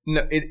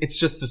no, it's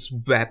just this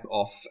web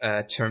of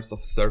terms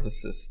of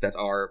services that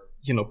are,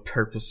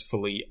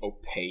 purposefully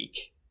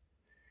opaque.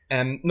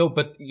 No,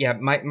 but yeah,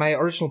 my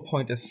original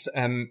point is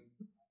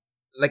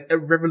like a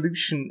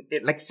revolution.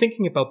 Like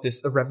thinking about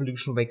this, a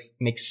revolution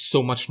makes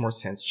so much more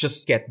sense.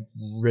 Just get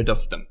rid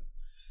of them.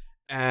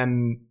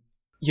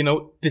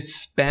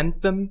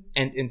 Disband them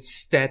and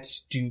instead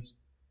do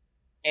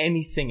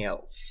anything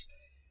else.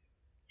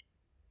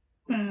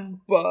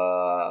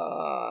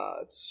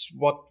 But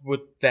what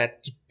would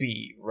that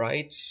be,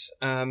 right?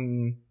 I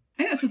think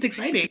that's what's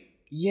exciting.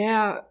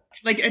 Yeah.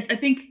 Like, I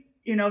think,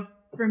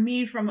 for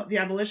me, from the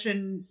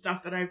abolition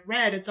stuff that I've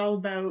read, it's all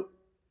about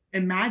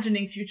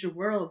imagining future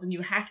worlds, and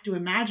you have to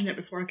imagine it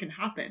before it can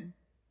happen.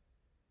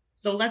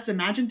 So let's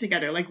imagine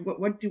together, like,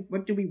 what do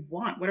we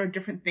want? What are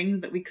different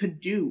things that we could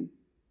do?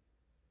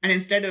 And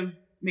instead of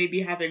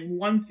maybe having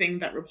one thing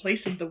that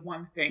replaces the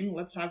one thing,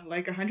 let's have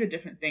like 100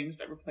 different things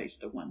that replace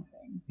the one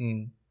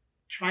thing.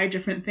 Try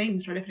different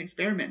things, try different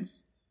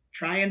experiments,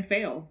 try and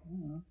fail.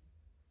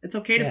 It's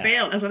okay to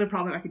fail. That's another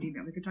problem with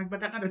academia. We could talk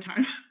about that another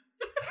time.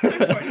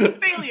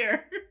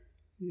 Failure.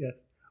 Yes.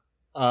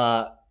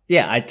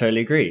 Yeah, I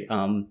totally agree.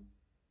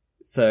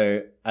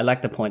 So I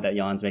like the point that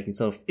Jan's making.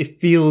 So it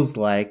feels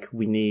like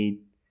we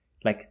need,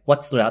 like,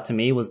 what stood out to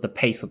me was the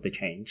pace of the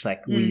change.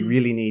 Like, we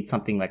really need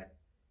something like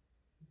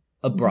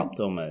abrupt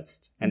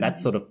almost. And that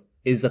sort of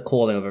is a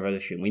calling of a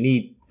revolution. We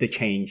need the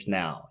change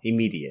now,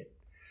 immediate.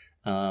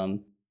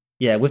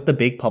 With the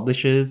big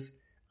publishers,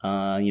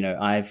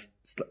 I've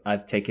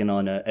taken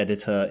on an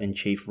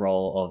editor-in-chief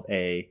role of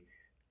a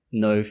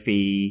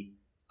no-fee,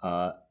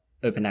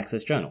 open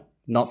access journal,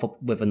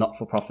 with a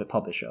not-for-profit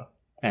publisher.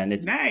 And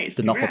it's nice.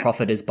 The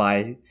not-for-profit is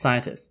by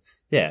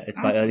scientists. Yeah, it's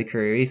by early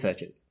career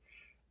researchers.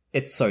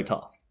 It's so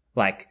tough.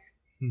 Like,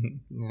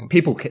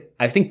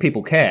 I think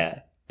people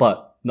care,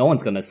 but no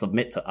one's going to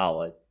submit to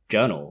our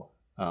journal.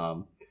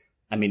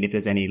 I mean, if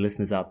there's any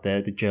listeners out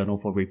there, the Journal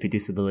for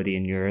Reproducibility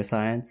in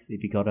Neuroscience,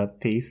 if you got a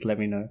piece, let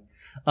me know.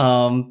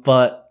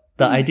 But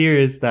the idea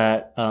is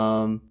that,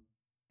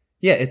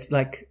 it's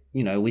like,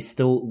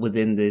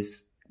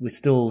 we're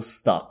still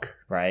stuck,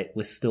 right?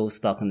 We're still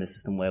stuck in the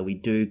system where we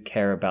do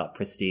care about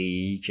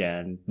prestige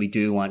and we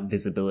do want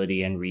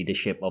visibility and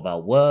readership of our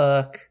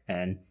work.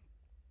 And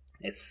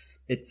it's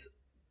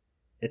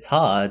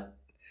hard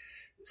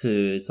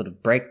to sort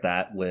of break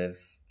that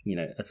with,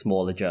 a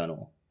smaller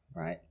journal,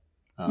 right?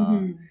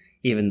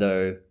 Even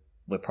though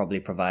we're probably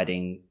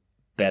providing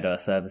better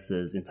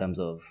services in terms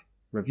of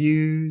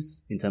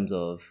reviews, in terms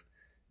of,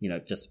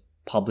 just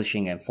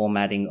publishing and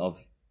formatting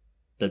of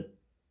the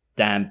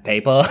damn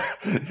paper,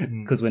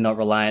 because we're not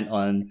reliant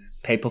on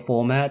paper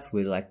formats.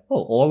 We're like,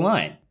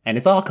 online and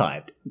it's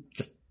archived.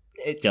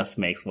 It just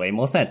makes way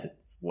more sense.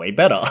 It's way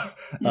better.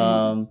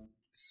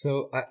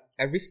 So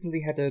I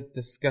recently had a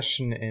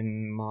discussion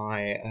in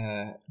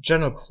my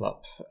journal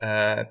club.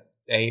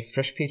 A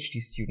fresh PhD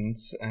student,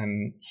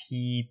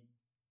 he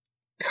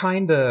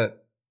kind of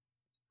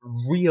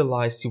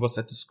realized he was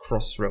at this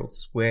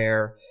crossroads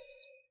where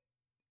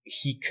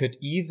he could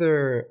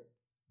either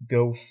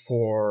go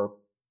for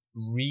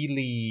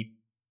really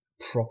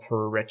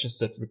proper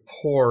registered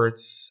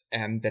reports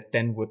that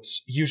then would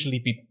usually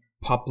be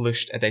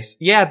published at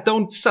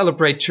don't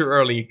celebrate too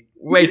early.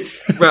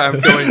 Wait where I'm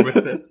going with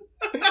this.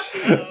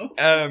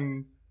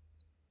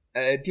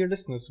 Dear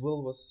listeners,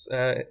 Will was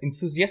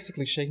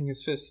enthusiastically shaking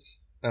his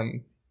fist.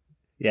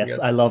 Yes,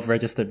 I love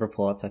registered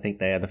reports. I think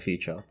they are the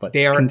future. But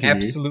they are continue.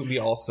 Absolutely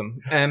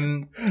awesome.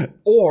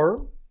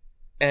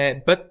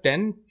 But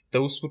then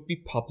those would be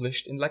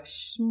published in like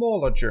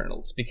smaller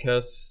journals,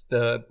 because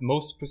the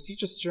most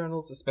prestigious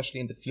journals, especially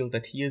in the field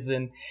that he is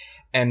in,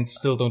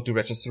 still don't do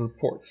registered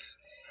reports.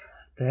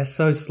 They're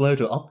so slow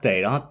to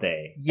update, aren't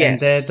they? Yes. And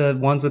they're the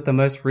ones with the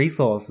most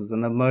resources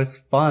and the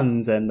most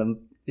funds and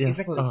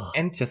exactly.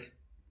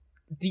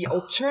 The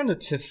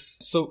alternative,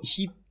 so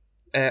he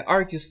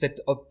argues that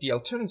the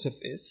alternative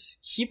is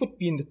he would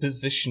be in the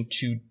position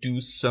to do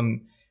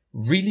some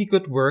really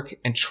good work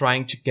and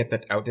trying to get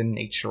that out in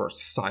Nature or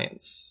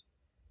Science.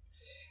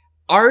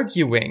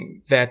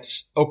 Arguing that,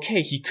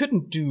 okay, he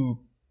couldn't do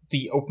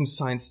the open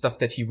science stuff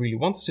that he really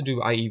wants to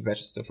do, i.e.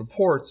 registered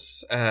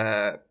reports,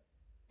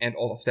 and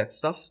all of that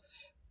stuff,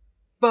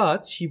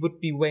 but he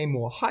would be way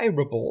more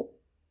hireable,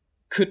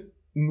 could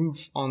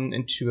move on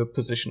into a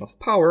position of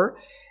power,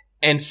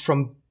 and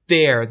from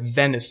there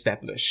then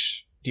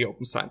establish the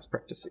open science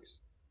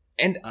practices.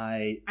 And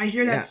I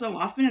hear that so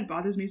often, it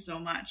bothers me so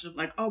much, of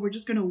like, we're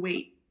just going to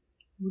wait.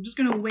 we're just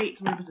going to wait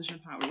till we're in a position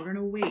of power. We're going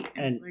to wait.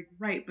 And it's like,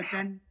 right, but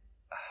then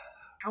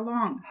how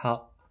long?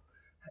 How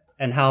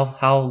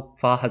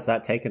far has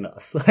that taken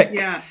us? Like,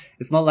 yeah.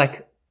 It's not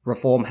like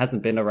reform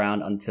hasn't been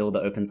around until the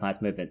open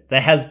science movement.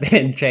 There has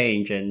been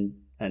change and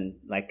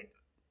like,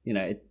 you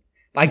know,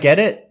 I get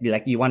it.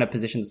 Like, you want to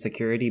position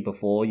security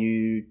before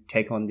you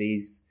take on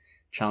these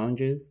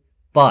challenges,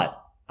 but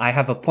I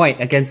have a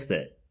point against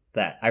it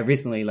that I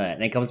recently learned.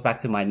 And it comes back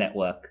to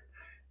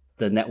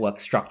the network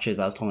structures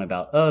I was talking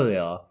about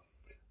earlier,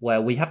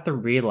 where we have to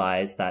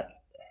realize that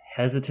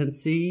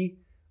hesitancy,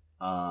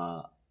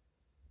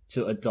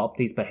 to adopt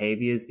these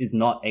behaviors is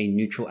not a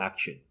neutral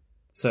action.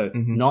 So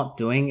not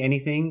doing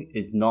anything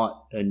is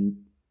not,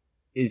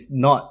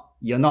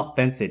 you're not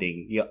fence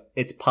sitting.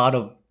 It's part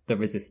of the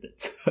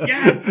resistance.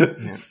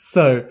 Yeah.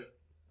 So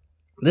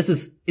this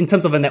is, in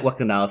terms of a network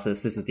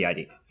analysis, this is the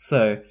idea.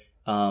 So,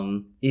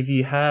 if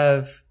you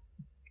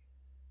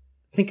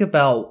think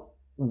about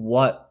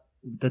what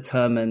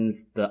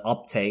determines the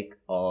uptake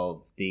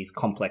of these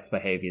complex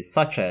behaviors,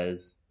 such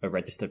as a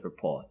registered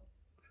report.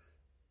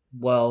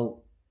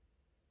 Well,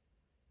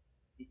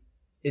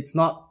 it's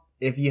not,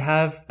 if you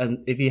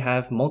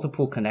have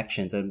multiple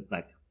connections, and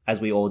like,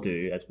 as we all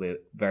do, as we're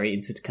very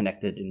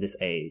interconnected in this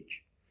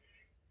age,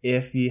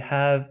 if you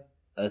have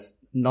a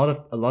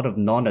lot of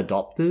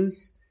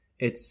non-adopters,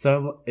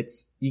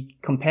 you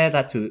compare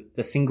that to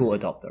the single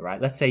adopter,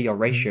 right? Let's say your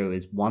ratio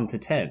is 1 to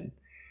 10.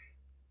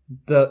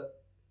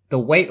 The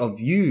weight of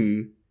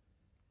you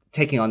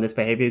taking on this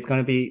behavior is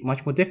going to be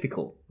much more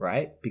difficult,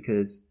 right?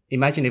 Because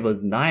imagine if it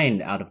was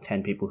 9 out of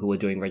 10 people who were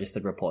doing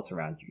registered reports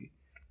around you.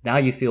 Now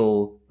you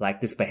feel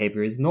like this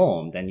behavior is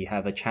normed and you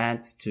have a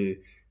chance to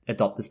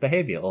adopt this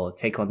behavior or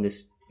take on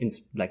this,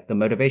 like, the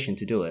motivation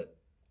to do it.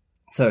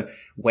 So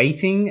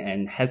waiting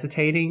and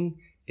hesitating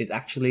is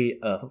actually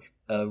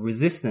a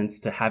resistance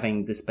to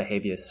having this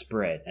behavior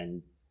spread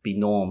and be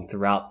normed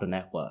throughout the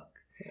network.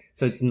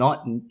 So it's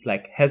not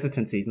like,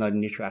 hesitancy is not a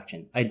neutral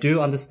action. I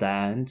do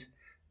understand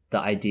the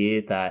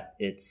idea that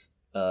it's,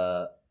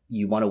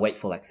 you want to wait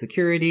for like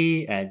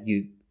security and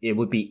it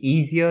would be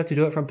easier to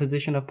do it from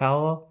position of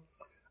power.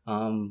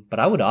 But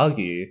I would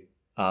argue,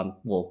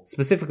 well,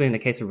 specifically in the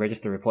case of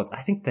registered reports,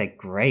 I think they're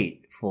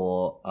great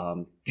for,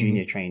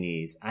 junior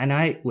trainees. And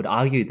I would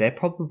argue they're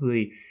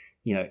probably,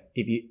 you know,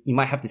 if you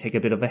might have to take a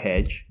bit of a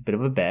hedge, a bit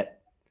of a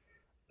bet,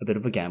 a bit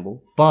of a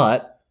gamble,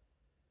 but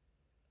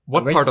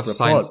what part of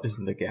science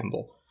isn't a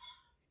gamble?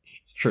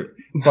 True.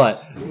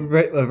 But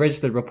a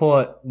registered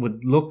report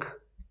would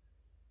look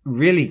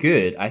really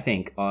good, I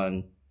think,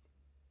 on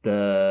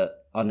the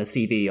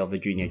CV of a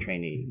junior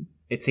trainee.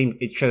 It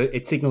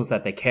signals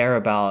that they care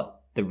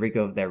about the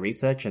rigor of their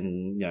research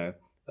and, you know,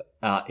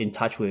 are in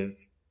touch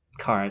with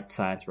current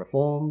science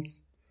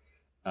reforms.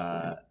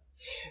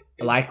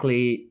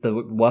 Likely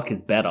the work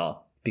is better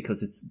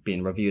because it's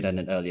been reviewed at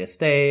an earlier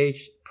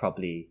stage.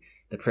 Probably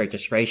the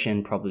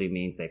pre-registration probably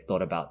means they've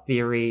thought about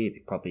theory.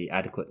 They've probably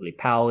adequately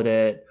powered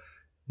it.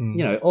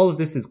 You know, all of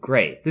this is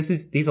great.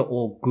 These are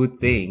all good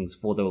things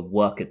for the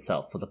work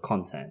itself, for the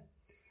content.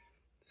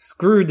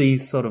 Screw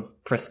these sort of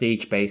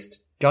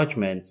prestige-based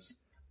judgments,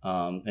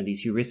 and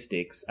these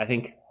heuristics. I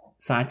think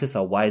scientists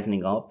are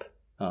wisening up,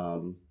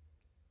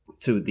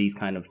 to these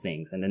kind of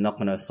things, and they're not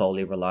going to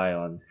solely rely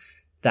on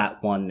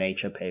that one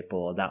Nature paper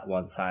or that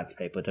one science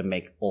paper to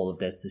make all of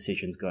their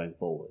decisions going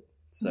forward.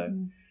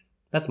 So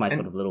that's my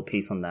sort of little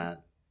piece on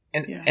that.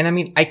 And I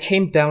mean, I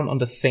came down on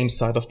the same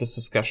side of this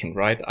discussion,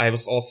 right? I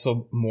was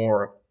also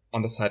more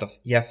on the side of,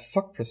 yeah,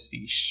 fuck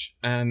prestige.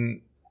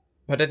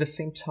 But at the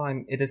same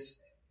time, it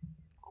is,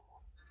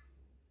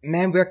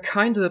 man, we're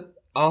kind of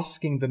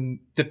asking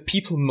the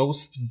people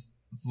most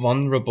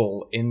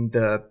vulnerable in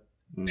the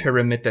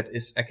pyramid that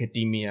is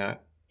academia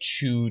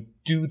to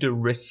do the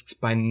risks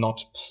by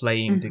not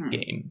playing the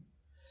game.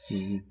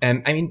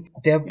 I mean,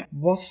 there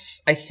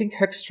was, I think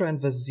Hoekstra and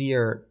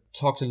Wazir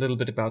talked a little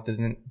bit about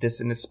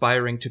this in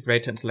Aspiring to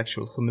Greater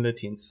Intellectual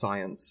Humility in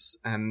Science,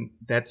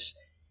 that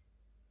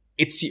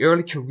it's the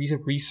early career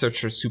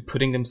researchers who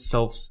putting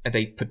themselves at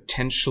a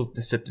potential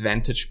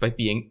disadvantage by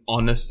being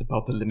honest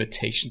about the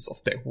limitations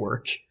of their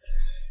work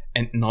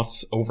and not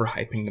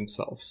overhyping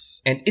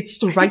themselves. And it's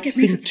the right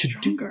thing to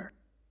do.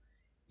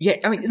 Yeah,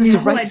 I mean, it's the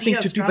right thing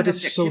to do, but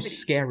it's so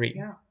scary.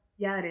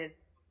 Yeah, it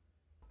is.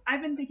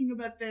 I've been thinking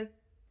about this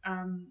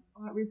a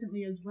lot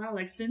recently as well.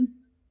 Like,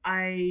 since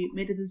I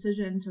made a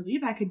decision to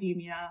leave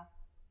academia,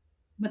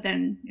 but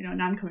then, you know,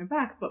 now I'm coming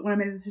back. But when I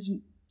made a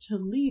decision to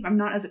leave, I'm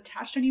not as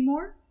attached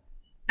anymore.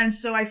 And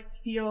so I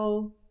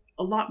feel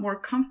a lot more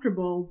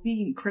comfortable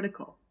being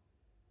critical.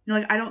 You know,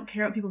 like, I don't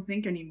care what people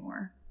think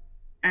anymore.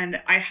 And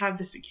I have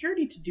the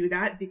security to do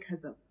that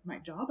because of my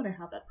job, and I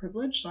have that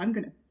privilege, so I'm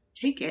going to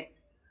take it.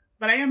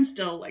 But I am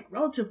still, like,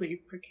 relatively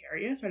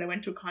precarious, right? I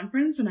went to a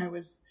conference and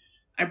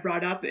I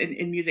brought up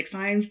in music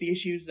science the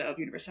issues of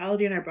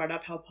universality, and I brought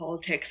up how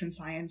politics and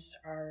science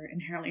are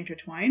inherently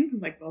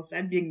intertwined. Like Will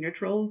said, being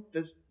neutral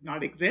does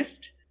not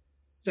exist.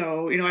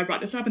 So, you know, I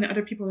brought this up, and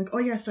other people were like, oh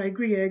yes, I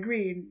agree.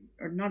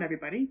 Or not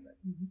everybody, but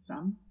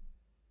some.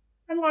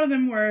 And a lot of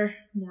them were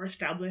more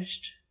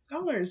established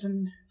scholars.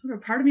 And sort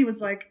of part of me was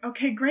like,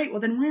 okay, great.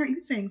 Well, then why aren't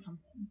you saying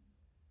something?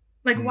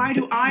 Like, why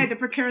do I, the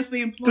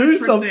precariously employed do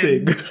person,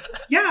 something?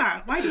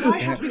 Yeah, why do I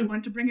have to be the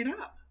one to bring it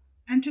up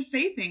and to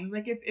say things?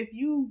 Like, if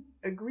you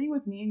agree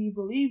with me and you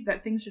believe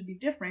that things should be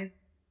different,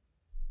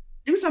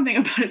 do something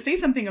about it. Say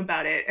something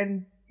about it,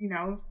 and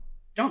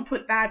don't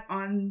put that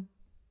on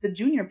the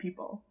junior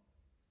people.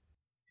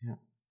 Yeah,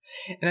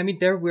 and I mean,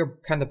 there we're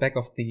kind of back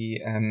of the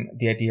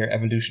idea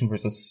evolution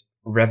versus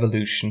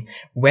revolution.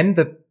 When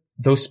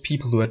those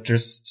people who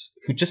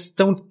just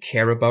don't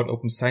care about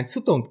open science,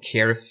 who don't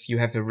care if you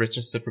have a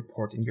registered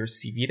report in your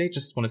CV, they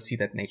just want to see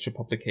that Nature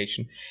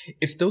publication.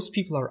 If those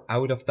people are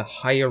out of the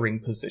hiring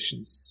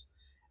positions,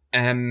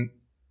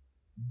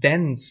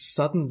 then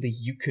suddenly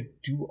you could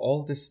do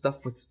all this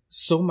stuff with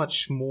so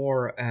much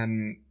more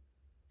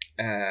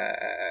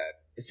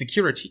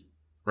security,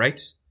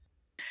 right?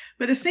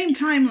 But at the same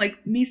time,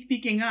 like, me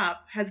speaking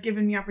up has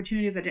given me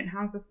opportunities I didn't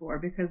have before,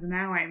 because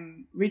now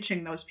I'm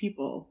reaching those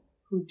people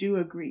who do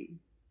agree,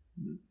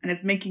 and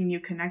it's making new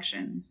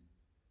connections.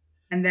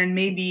 And then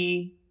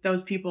maybe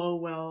those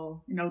people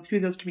will, through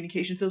those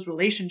communications, those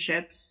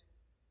relationships,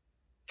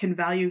 can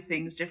value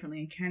things differently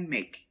and can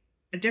make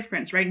a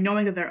difference, right?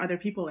 Knowing that there are other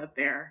people out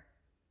there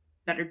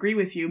that agree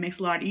with you makes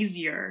it a lot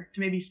easier to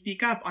maybe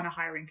speak up on a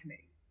hiring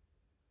committee,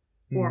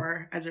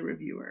 or as a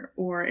reviewer,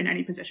 or in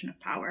any position of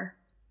power,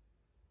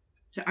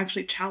 to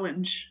actually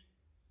challenge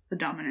the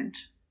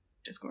dominant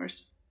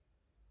discourse.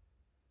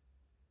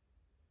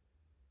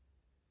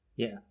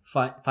 Yeah,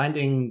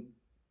 finding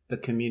the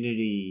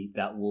community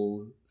that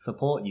will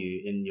support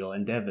you in your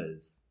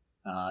endeavors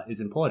is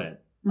important.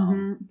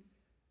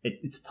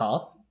 It's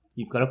tough.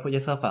 You've got to put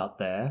yourself out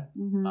there.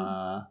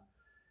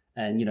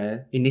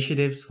 And,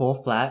 initiatives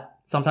fall flat.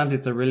 Sometimes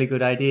it's a really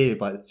good idea,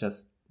 but it's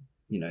just,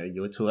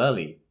 you're too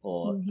early,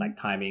 or like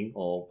timing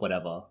or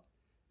whatever.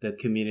 The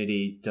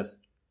community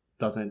just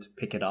doesn't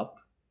pick it up.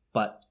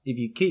 But if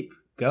you keep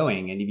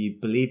going and if you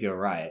believe you're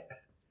right,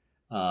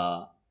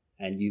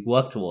 and you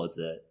work towards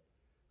it,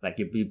 like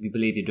you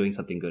believe you're doing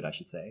something good, I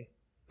should say,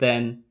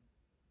 then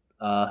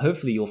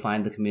hopefully you'll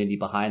find the community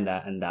behind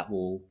that, and that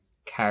will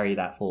carry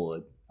that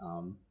forward.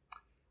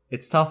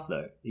 It's tough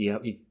though.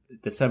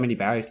 There's so many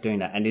barriers to doing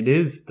that, and it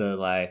is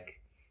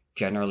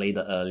generally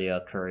the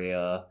earlier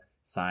career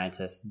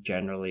scientists,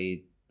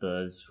 generally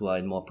those who are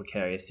in more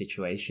precarious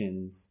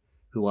situations,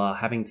 who are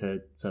having to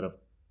sort of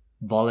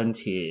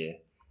volunteer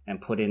and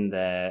put in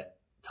their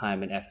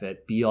time and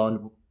effort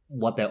beyond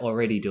what they're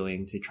already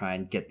doing to try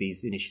and get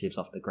these initiatives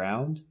off the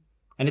ground.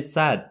 And it's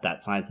sad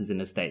that science is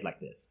in a state like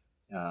this,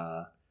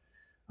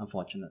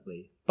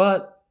 unfortunately.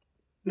 But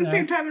at the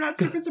same time, I'm not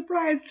super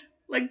surprised.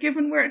 Like,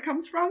 given where it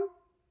comes from,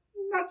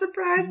 I'm not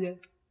surprised.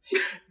 Yeah.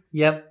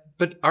 Yep.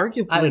 But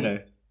arguably, I don't know.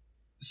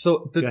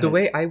 So the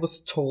way I was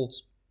told,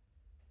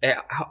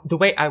 the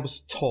way I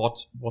was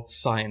taught what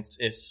science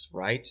is,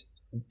 right?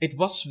 It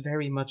was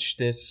very much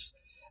this,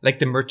 like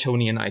the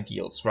Mertonian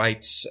ideals,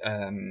 right?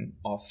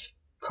 Of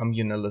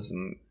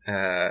communalism.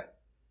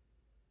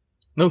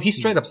 No, he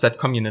straight up said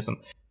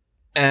communism.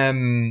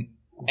 And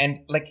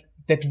like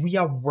that we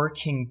are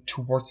working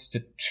towards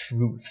the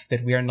truth,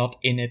 that we are not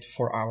in it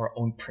for our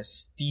own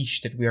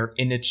prestige, that we are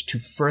in it to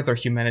further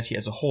humanity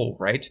as a whole,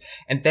 right?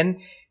 And then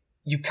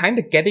you kind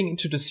of getting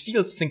into this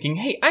field thinking,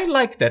 hey, I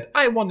like that,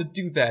 I want to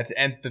do that.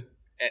 And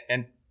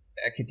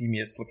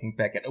academia is looking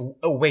back at,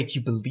 oh wait,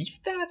 you believe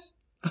that?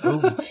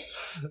 Oh.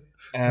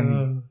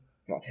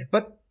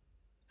 But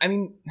I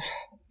mean,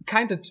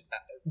 kind of,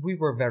 we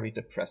were very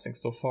depressing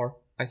so far,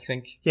 I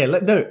think. Yeah,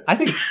 no, I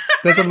think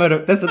there's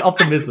there's an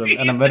optimism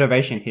and a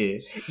motivation here.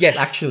 Yes.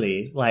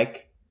 Actually,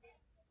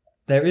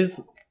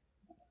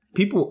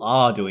 people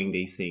are doing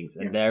these things,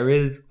 and there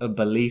is a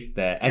belief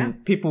there,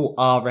 and people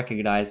are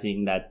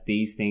recognizing that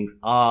these things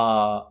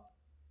are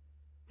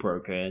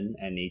broken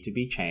and need to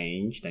be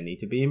changed, they need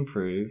to be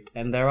improved,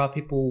 and there are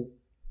people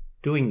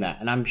doing that.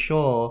 And I'm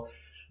sure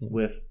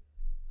with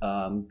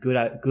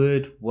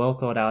good, well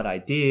thought out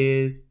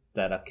ideas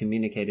that are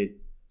communicated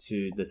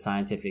to the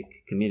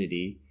scientific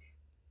community,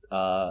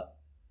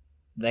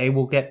 they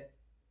will get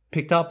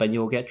picked up and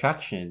you'll get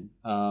traction.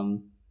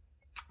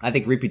 I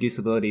think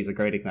reproducibility is a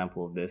great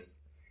example of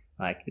this.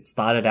 Like, it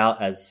started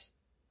out as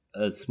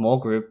a small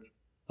group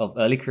of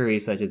early career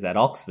researchers at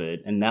Oxford,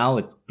 and now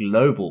it's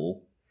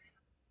global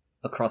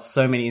across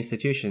so many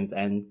institutions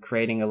and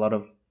creating a lot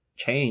of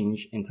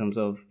change in terms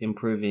of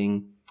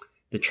improving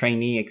the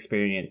trainee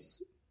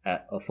experience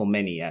for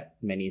many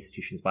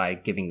institutions by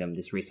giving them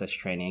this research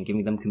training and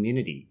giving them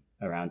community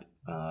around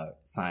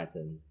science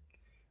and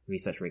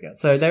research rigor.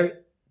 So there,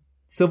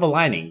 silver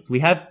linings. We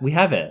have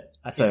it.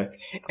 So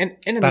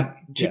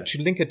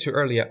to link it to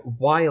earlier,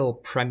 while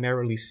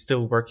primarily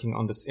still working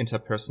on this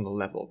interpersonal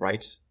level,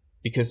 right?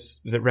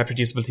 Because the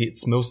reproducibility,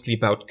 it's mostly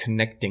about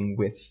connecting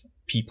with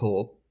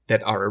people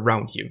that are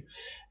around you,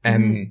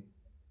 and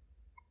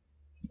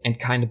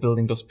kind of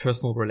building those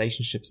personal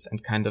relationships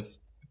and kind of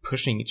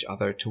pushing each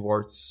other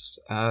towards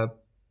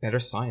better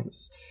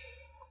science.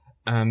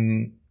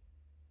 I've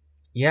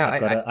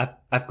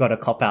got a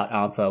cop-out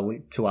answer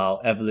to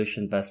our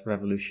evolution versus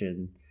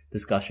revolution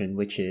discussion,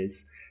 which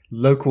is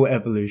local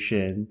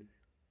evolution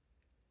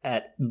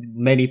at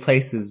many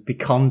places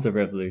becomes a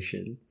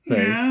revolution.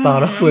 So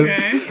start off with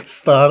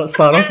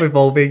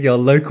evolving your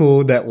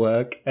local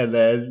network, and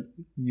then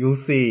you'll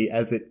see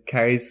as it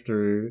carries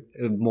through,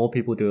 if more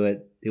people do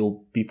it, it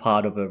will be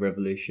part of a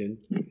revolution.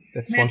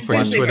 That's one for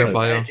your Twitter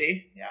bio.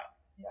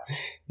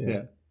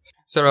 Yeah.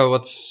 Sarah,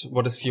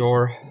 what is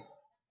your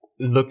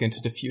look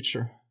into the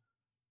future?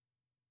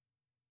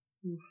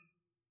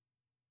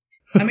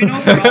 I mean,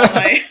 overall,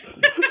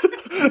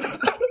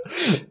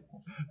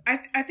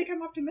 I think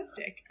I'm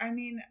optimistic. I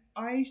mean,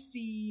 I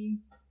see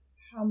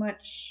how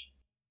much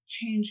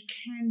change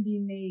can be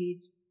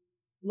made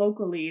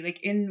locally,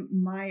 like in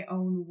my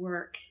own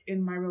work,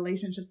 in my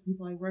relationships with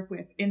people I work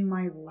with, in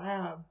my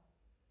lab,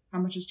 how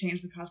much has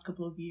changed the past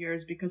couple of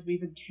years because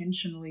we've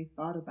intentionally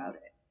thought about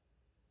it,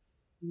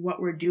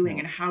 what we're doing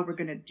and how we're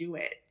going to do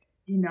it,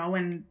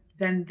 and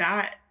then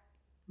that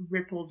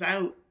ripples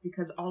out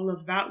because all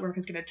of that work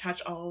is going to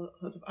touch all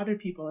sorts of other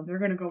people and they're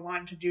going to go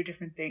on to do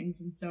different things.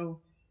 And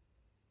so,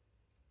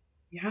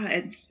 yeah,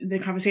 it's the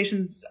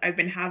conversations I've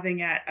been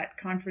having at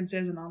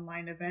conferences and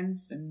online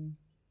events and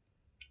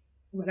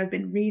what I've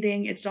been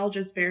reading. It's all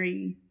just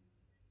very,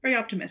 very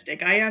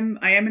optimistic. I am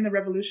in the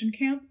revolution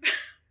camp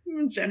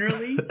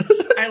generally.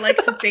 I like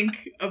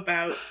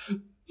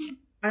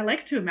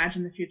to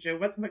imagine the future.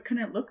 What can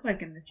it look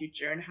like in the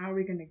future and how are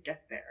we going to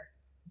get there?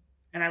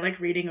 And I like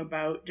reading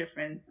about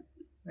different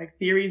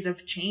theories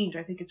of change.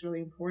 I think it's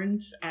really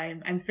important.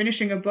 I'm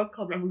finishing a book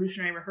called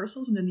Revolutionary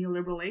Rehearsals in the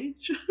Neoliberal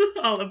Age,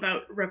 all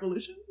about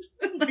revolutions,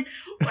 why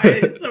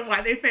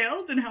they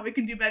failed and how we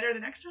can do better the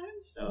next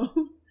time.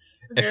 So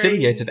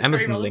affiliated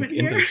Amazon link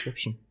in the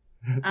description.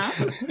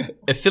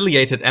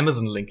 Affiliated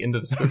Amazon link in the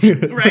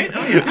description. Right?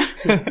 Oh yeah.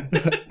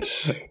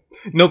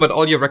 No, but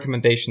all your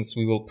recommendations,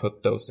 we will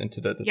put those into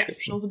the description.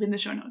 Yes, those will be in the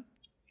show notes.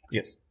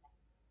 Yes.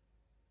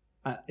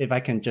 If I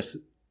can just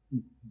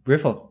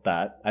riff off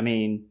that, I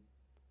mean,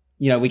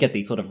 we get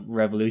these sort of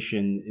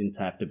revolution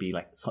into have to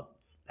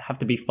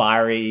be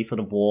fiery, sort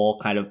of war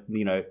kind of,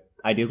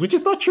 ideas, which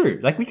is not true.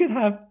 Like we could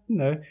have,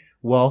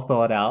 well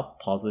thought out,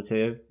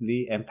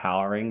 positively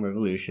empowering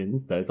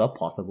revolutions. Those are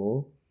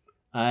possible.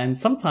 And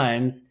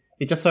sometimes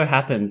it just so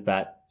happens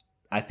that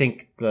I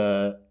think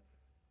the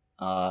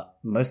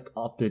most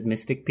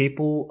optimistic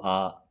people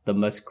are the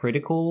most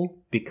critical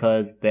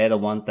because they're the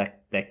ones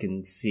that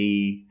can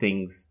see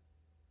things,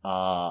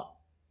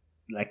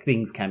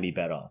 things can be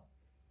better.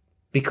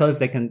 Because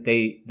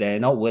they're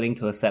not willing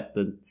to accept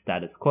the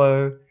status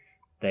quo.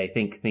 They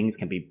think things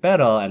can be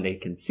better and they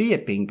can see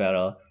it being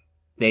better.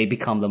 They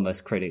become the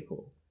most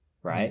critical,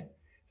 right?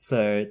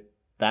 So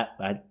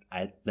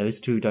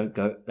those two don't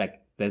go,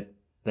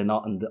 they're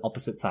not on the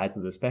opposite sides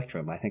of the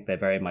spectrum. I think they're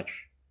very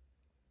much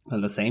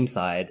on the same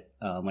side,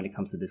 when it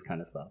comes to this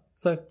kind of stuff.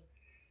 So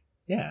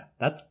yeah,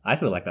 I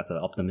feel like that's an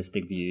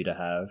optimistic view to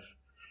have.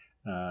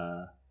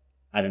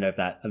 I don't know if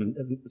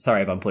I'm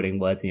sorry if I'm putting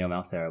words in your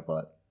mouth, Sarah,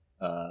 but,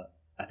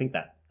 I think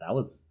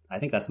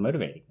that's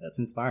motivating. That's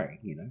inspiring,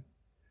 I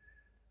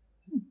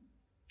think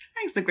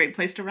it's a great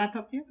place to wrap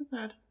up the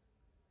episode.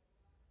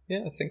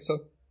 Yeah, I think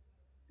so.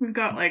 We've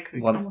got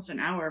almost an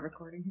hour of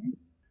recording here.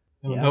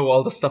 I know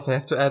all the stuff I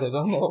have to edit.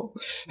 Oh.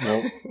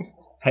 Well,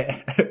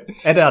 hey,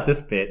 edit out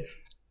this bit.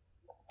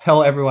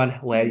 Tell everyone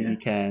where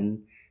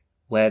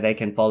they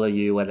can follow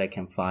you, where they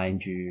can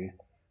find you.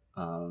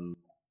 Do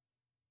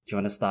you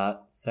want to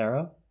start,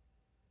 Sarah?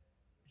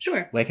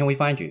 Sure. Where can we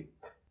find you?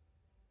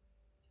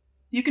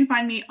 You can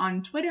find me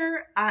on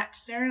Twitter at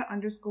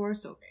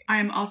Sarah_Sauvé. I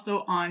am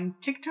also on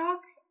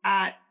TikTok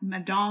at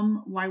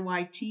Madame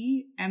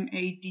YYT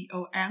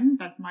MADOM.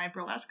 That's my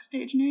burlesque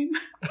stage name.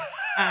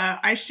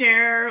 I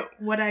share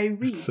what I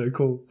read. That's so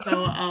cool.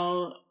 So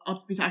I'll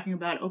be talking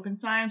about open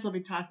science. I'll be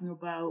talking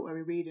about what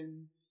we read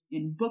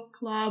in book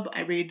club.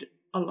 I read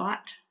a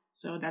lot,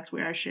 so that's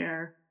where I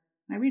share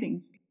my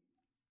readings.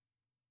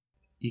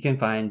 You can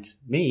find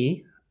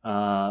me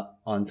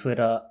on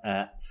Twitter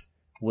at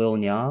Will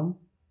Nyam.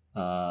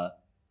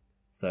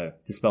 So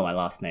to spell my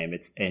last name,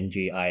 it's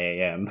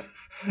NGIAM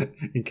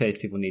in case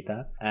people need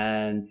that.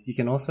 And you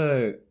can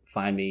also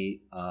find me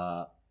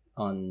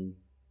on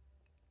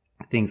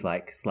things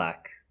like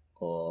Slack,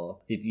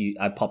 or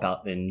I pop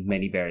out in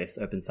many various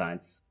open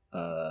science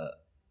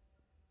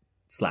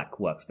Slack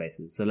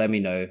workspaces. So let me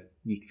know.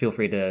 You feel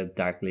free to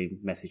directly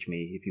message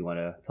me if you want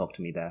to talk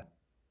to me there.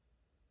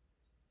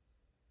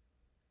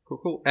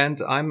 Cool.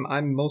 And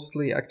I'm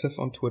mostly active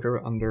on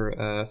Twitter under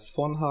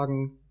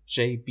Vonhagen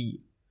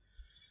JB.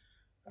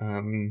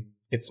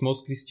 It's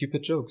mostly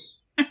stupid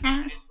jokes.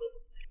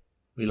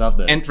 We love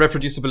this. And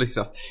reproducibility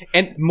stuff.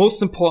 And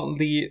most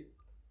importantly,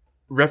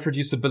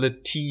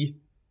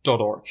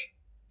 reproducibility.org.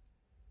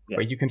 Yes.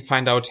 Where you can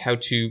find out how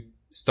to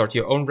start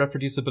your own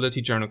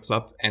reproducibility journal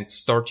club and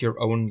start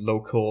your own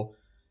local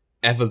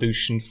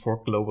evolution for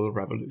global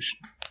revolution.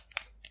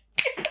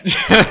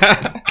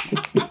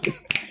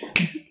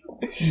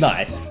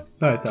 Nice.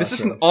 This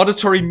is an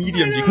auditory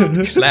medium. You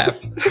can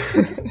clap.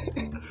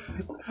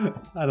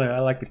 I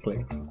like the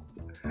clicks.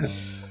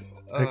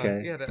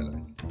 Okay. Yeah, that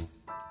is.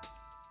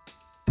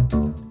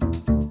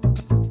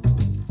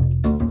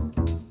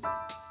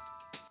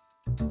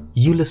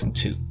 You listen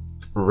to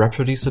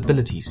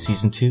Reproducibility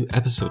Season 2,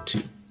 Episode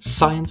 2,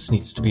 Science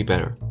Needs to Be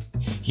Better.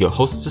 Your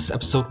hosts this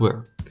episode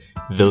were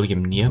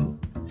William Niam,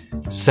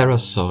 Sarah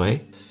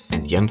Sauvé,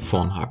 and Jan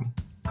Vornhagen,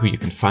 who you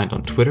can find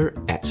on Twitter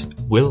at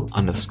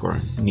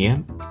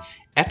Will_Niam,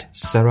 at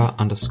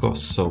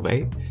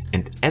Sarah_Sauvé,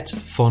 and at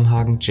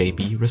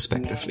VornhagenJB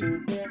respectively.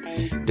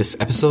 This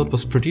episode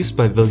was produced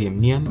by William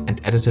Niam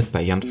and edited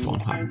by Jan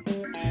Vornhagen.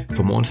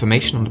 For more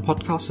information on the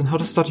podcast and how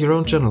to start your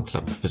own journal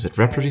club, visit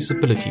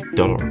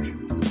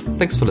reproducibility.org.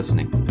 Thanks for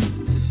listening.